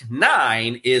 Week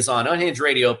 9 is on Unhinged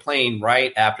Radio playing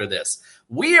right after this.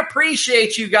 We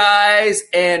appreciate you guys,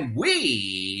 and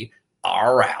we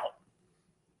are out.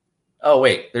 Oh,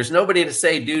 wait, there's nobody to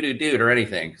say doo-doo-doo or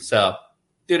anything, so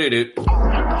doo-doo-doo. We're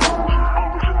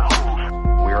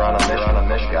on a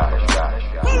mission, guys.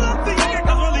 Pull up the air,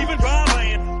 'cause we're leaving dry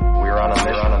land. We're on a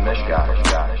mission, guys.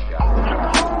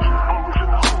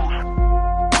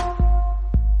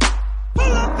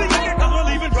 Pull up the air, 'cause we're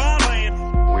leaving dry land.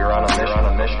 We're on a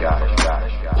mission, guys.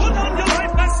 Put on your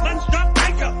life vest and stop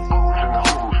anchor.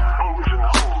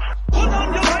 Put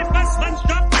on your life vest and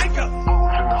stop anchor.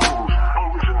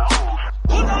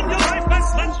 Put on your life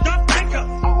vest and stop anchor.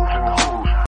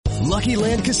 Lucky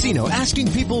Land Casino,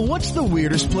 asking people, what's the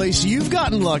weirdest place you've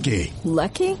gotten lucky?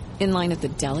 Lucky? In line at the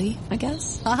deli, I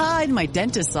guess? Aha, in my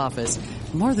dentist's office.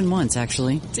 More than once,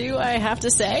 actually. Do I have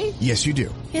to say? Yes, you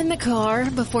do. In the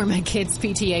car before my kids'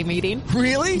 PTA meeting.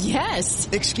 Really? Yes.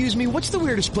 Excuse me, what's the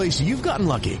weirdest place you've gotten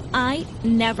lucky? I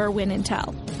never win and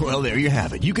tell. Well, there you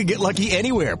have it. You can get lucky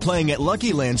anywhere, playing at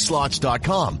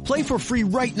LuckyLandSlots.com. Play for free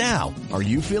right now. Are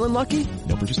you feeling lucky?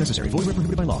 No purchase necessary. Void where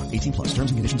prohibited by law. 18+.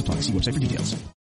 Terms and conditions apply. See website for details.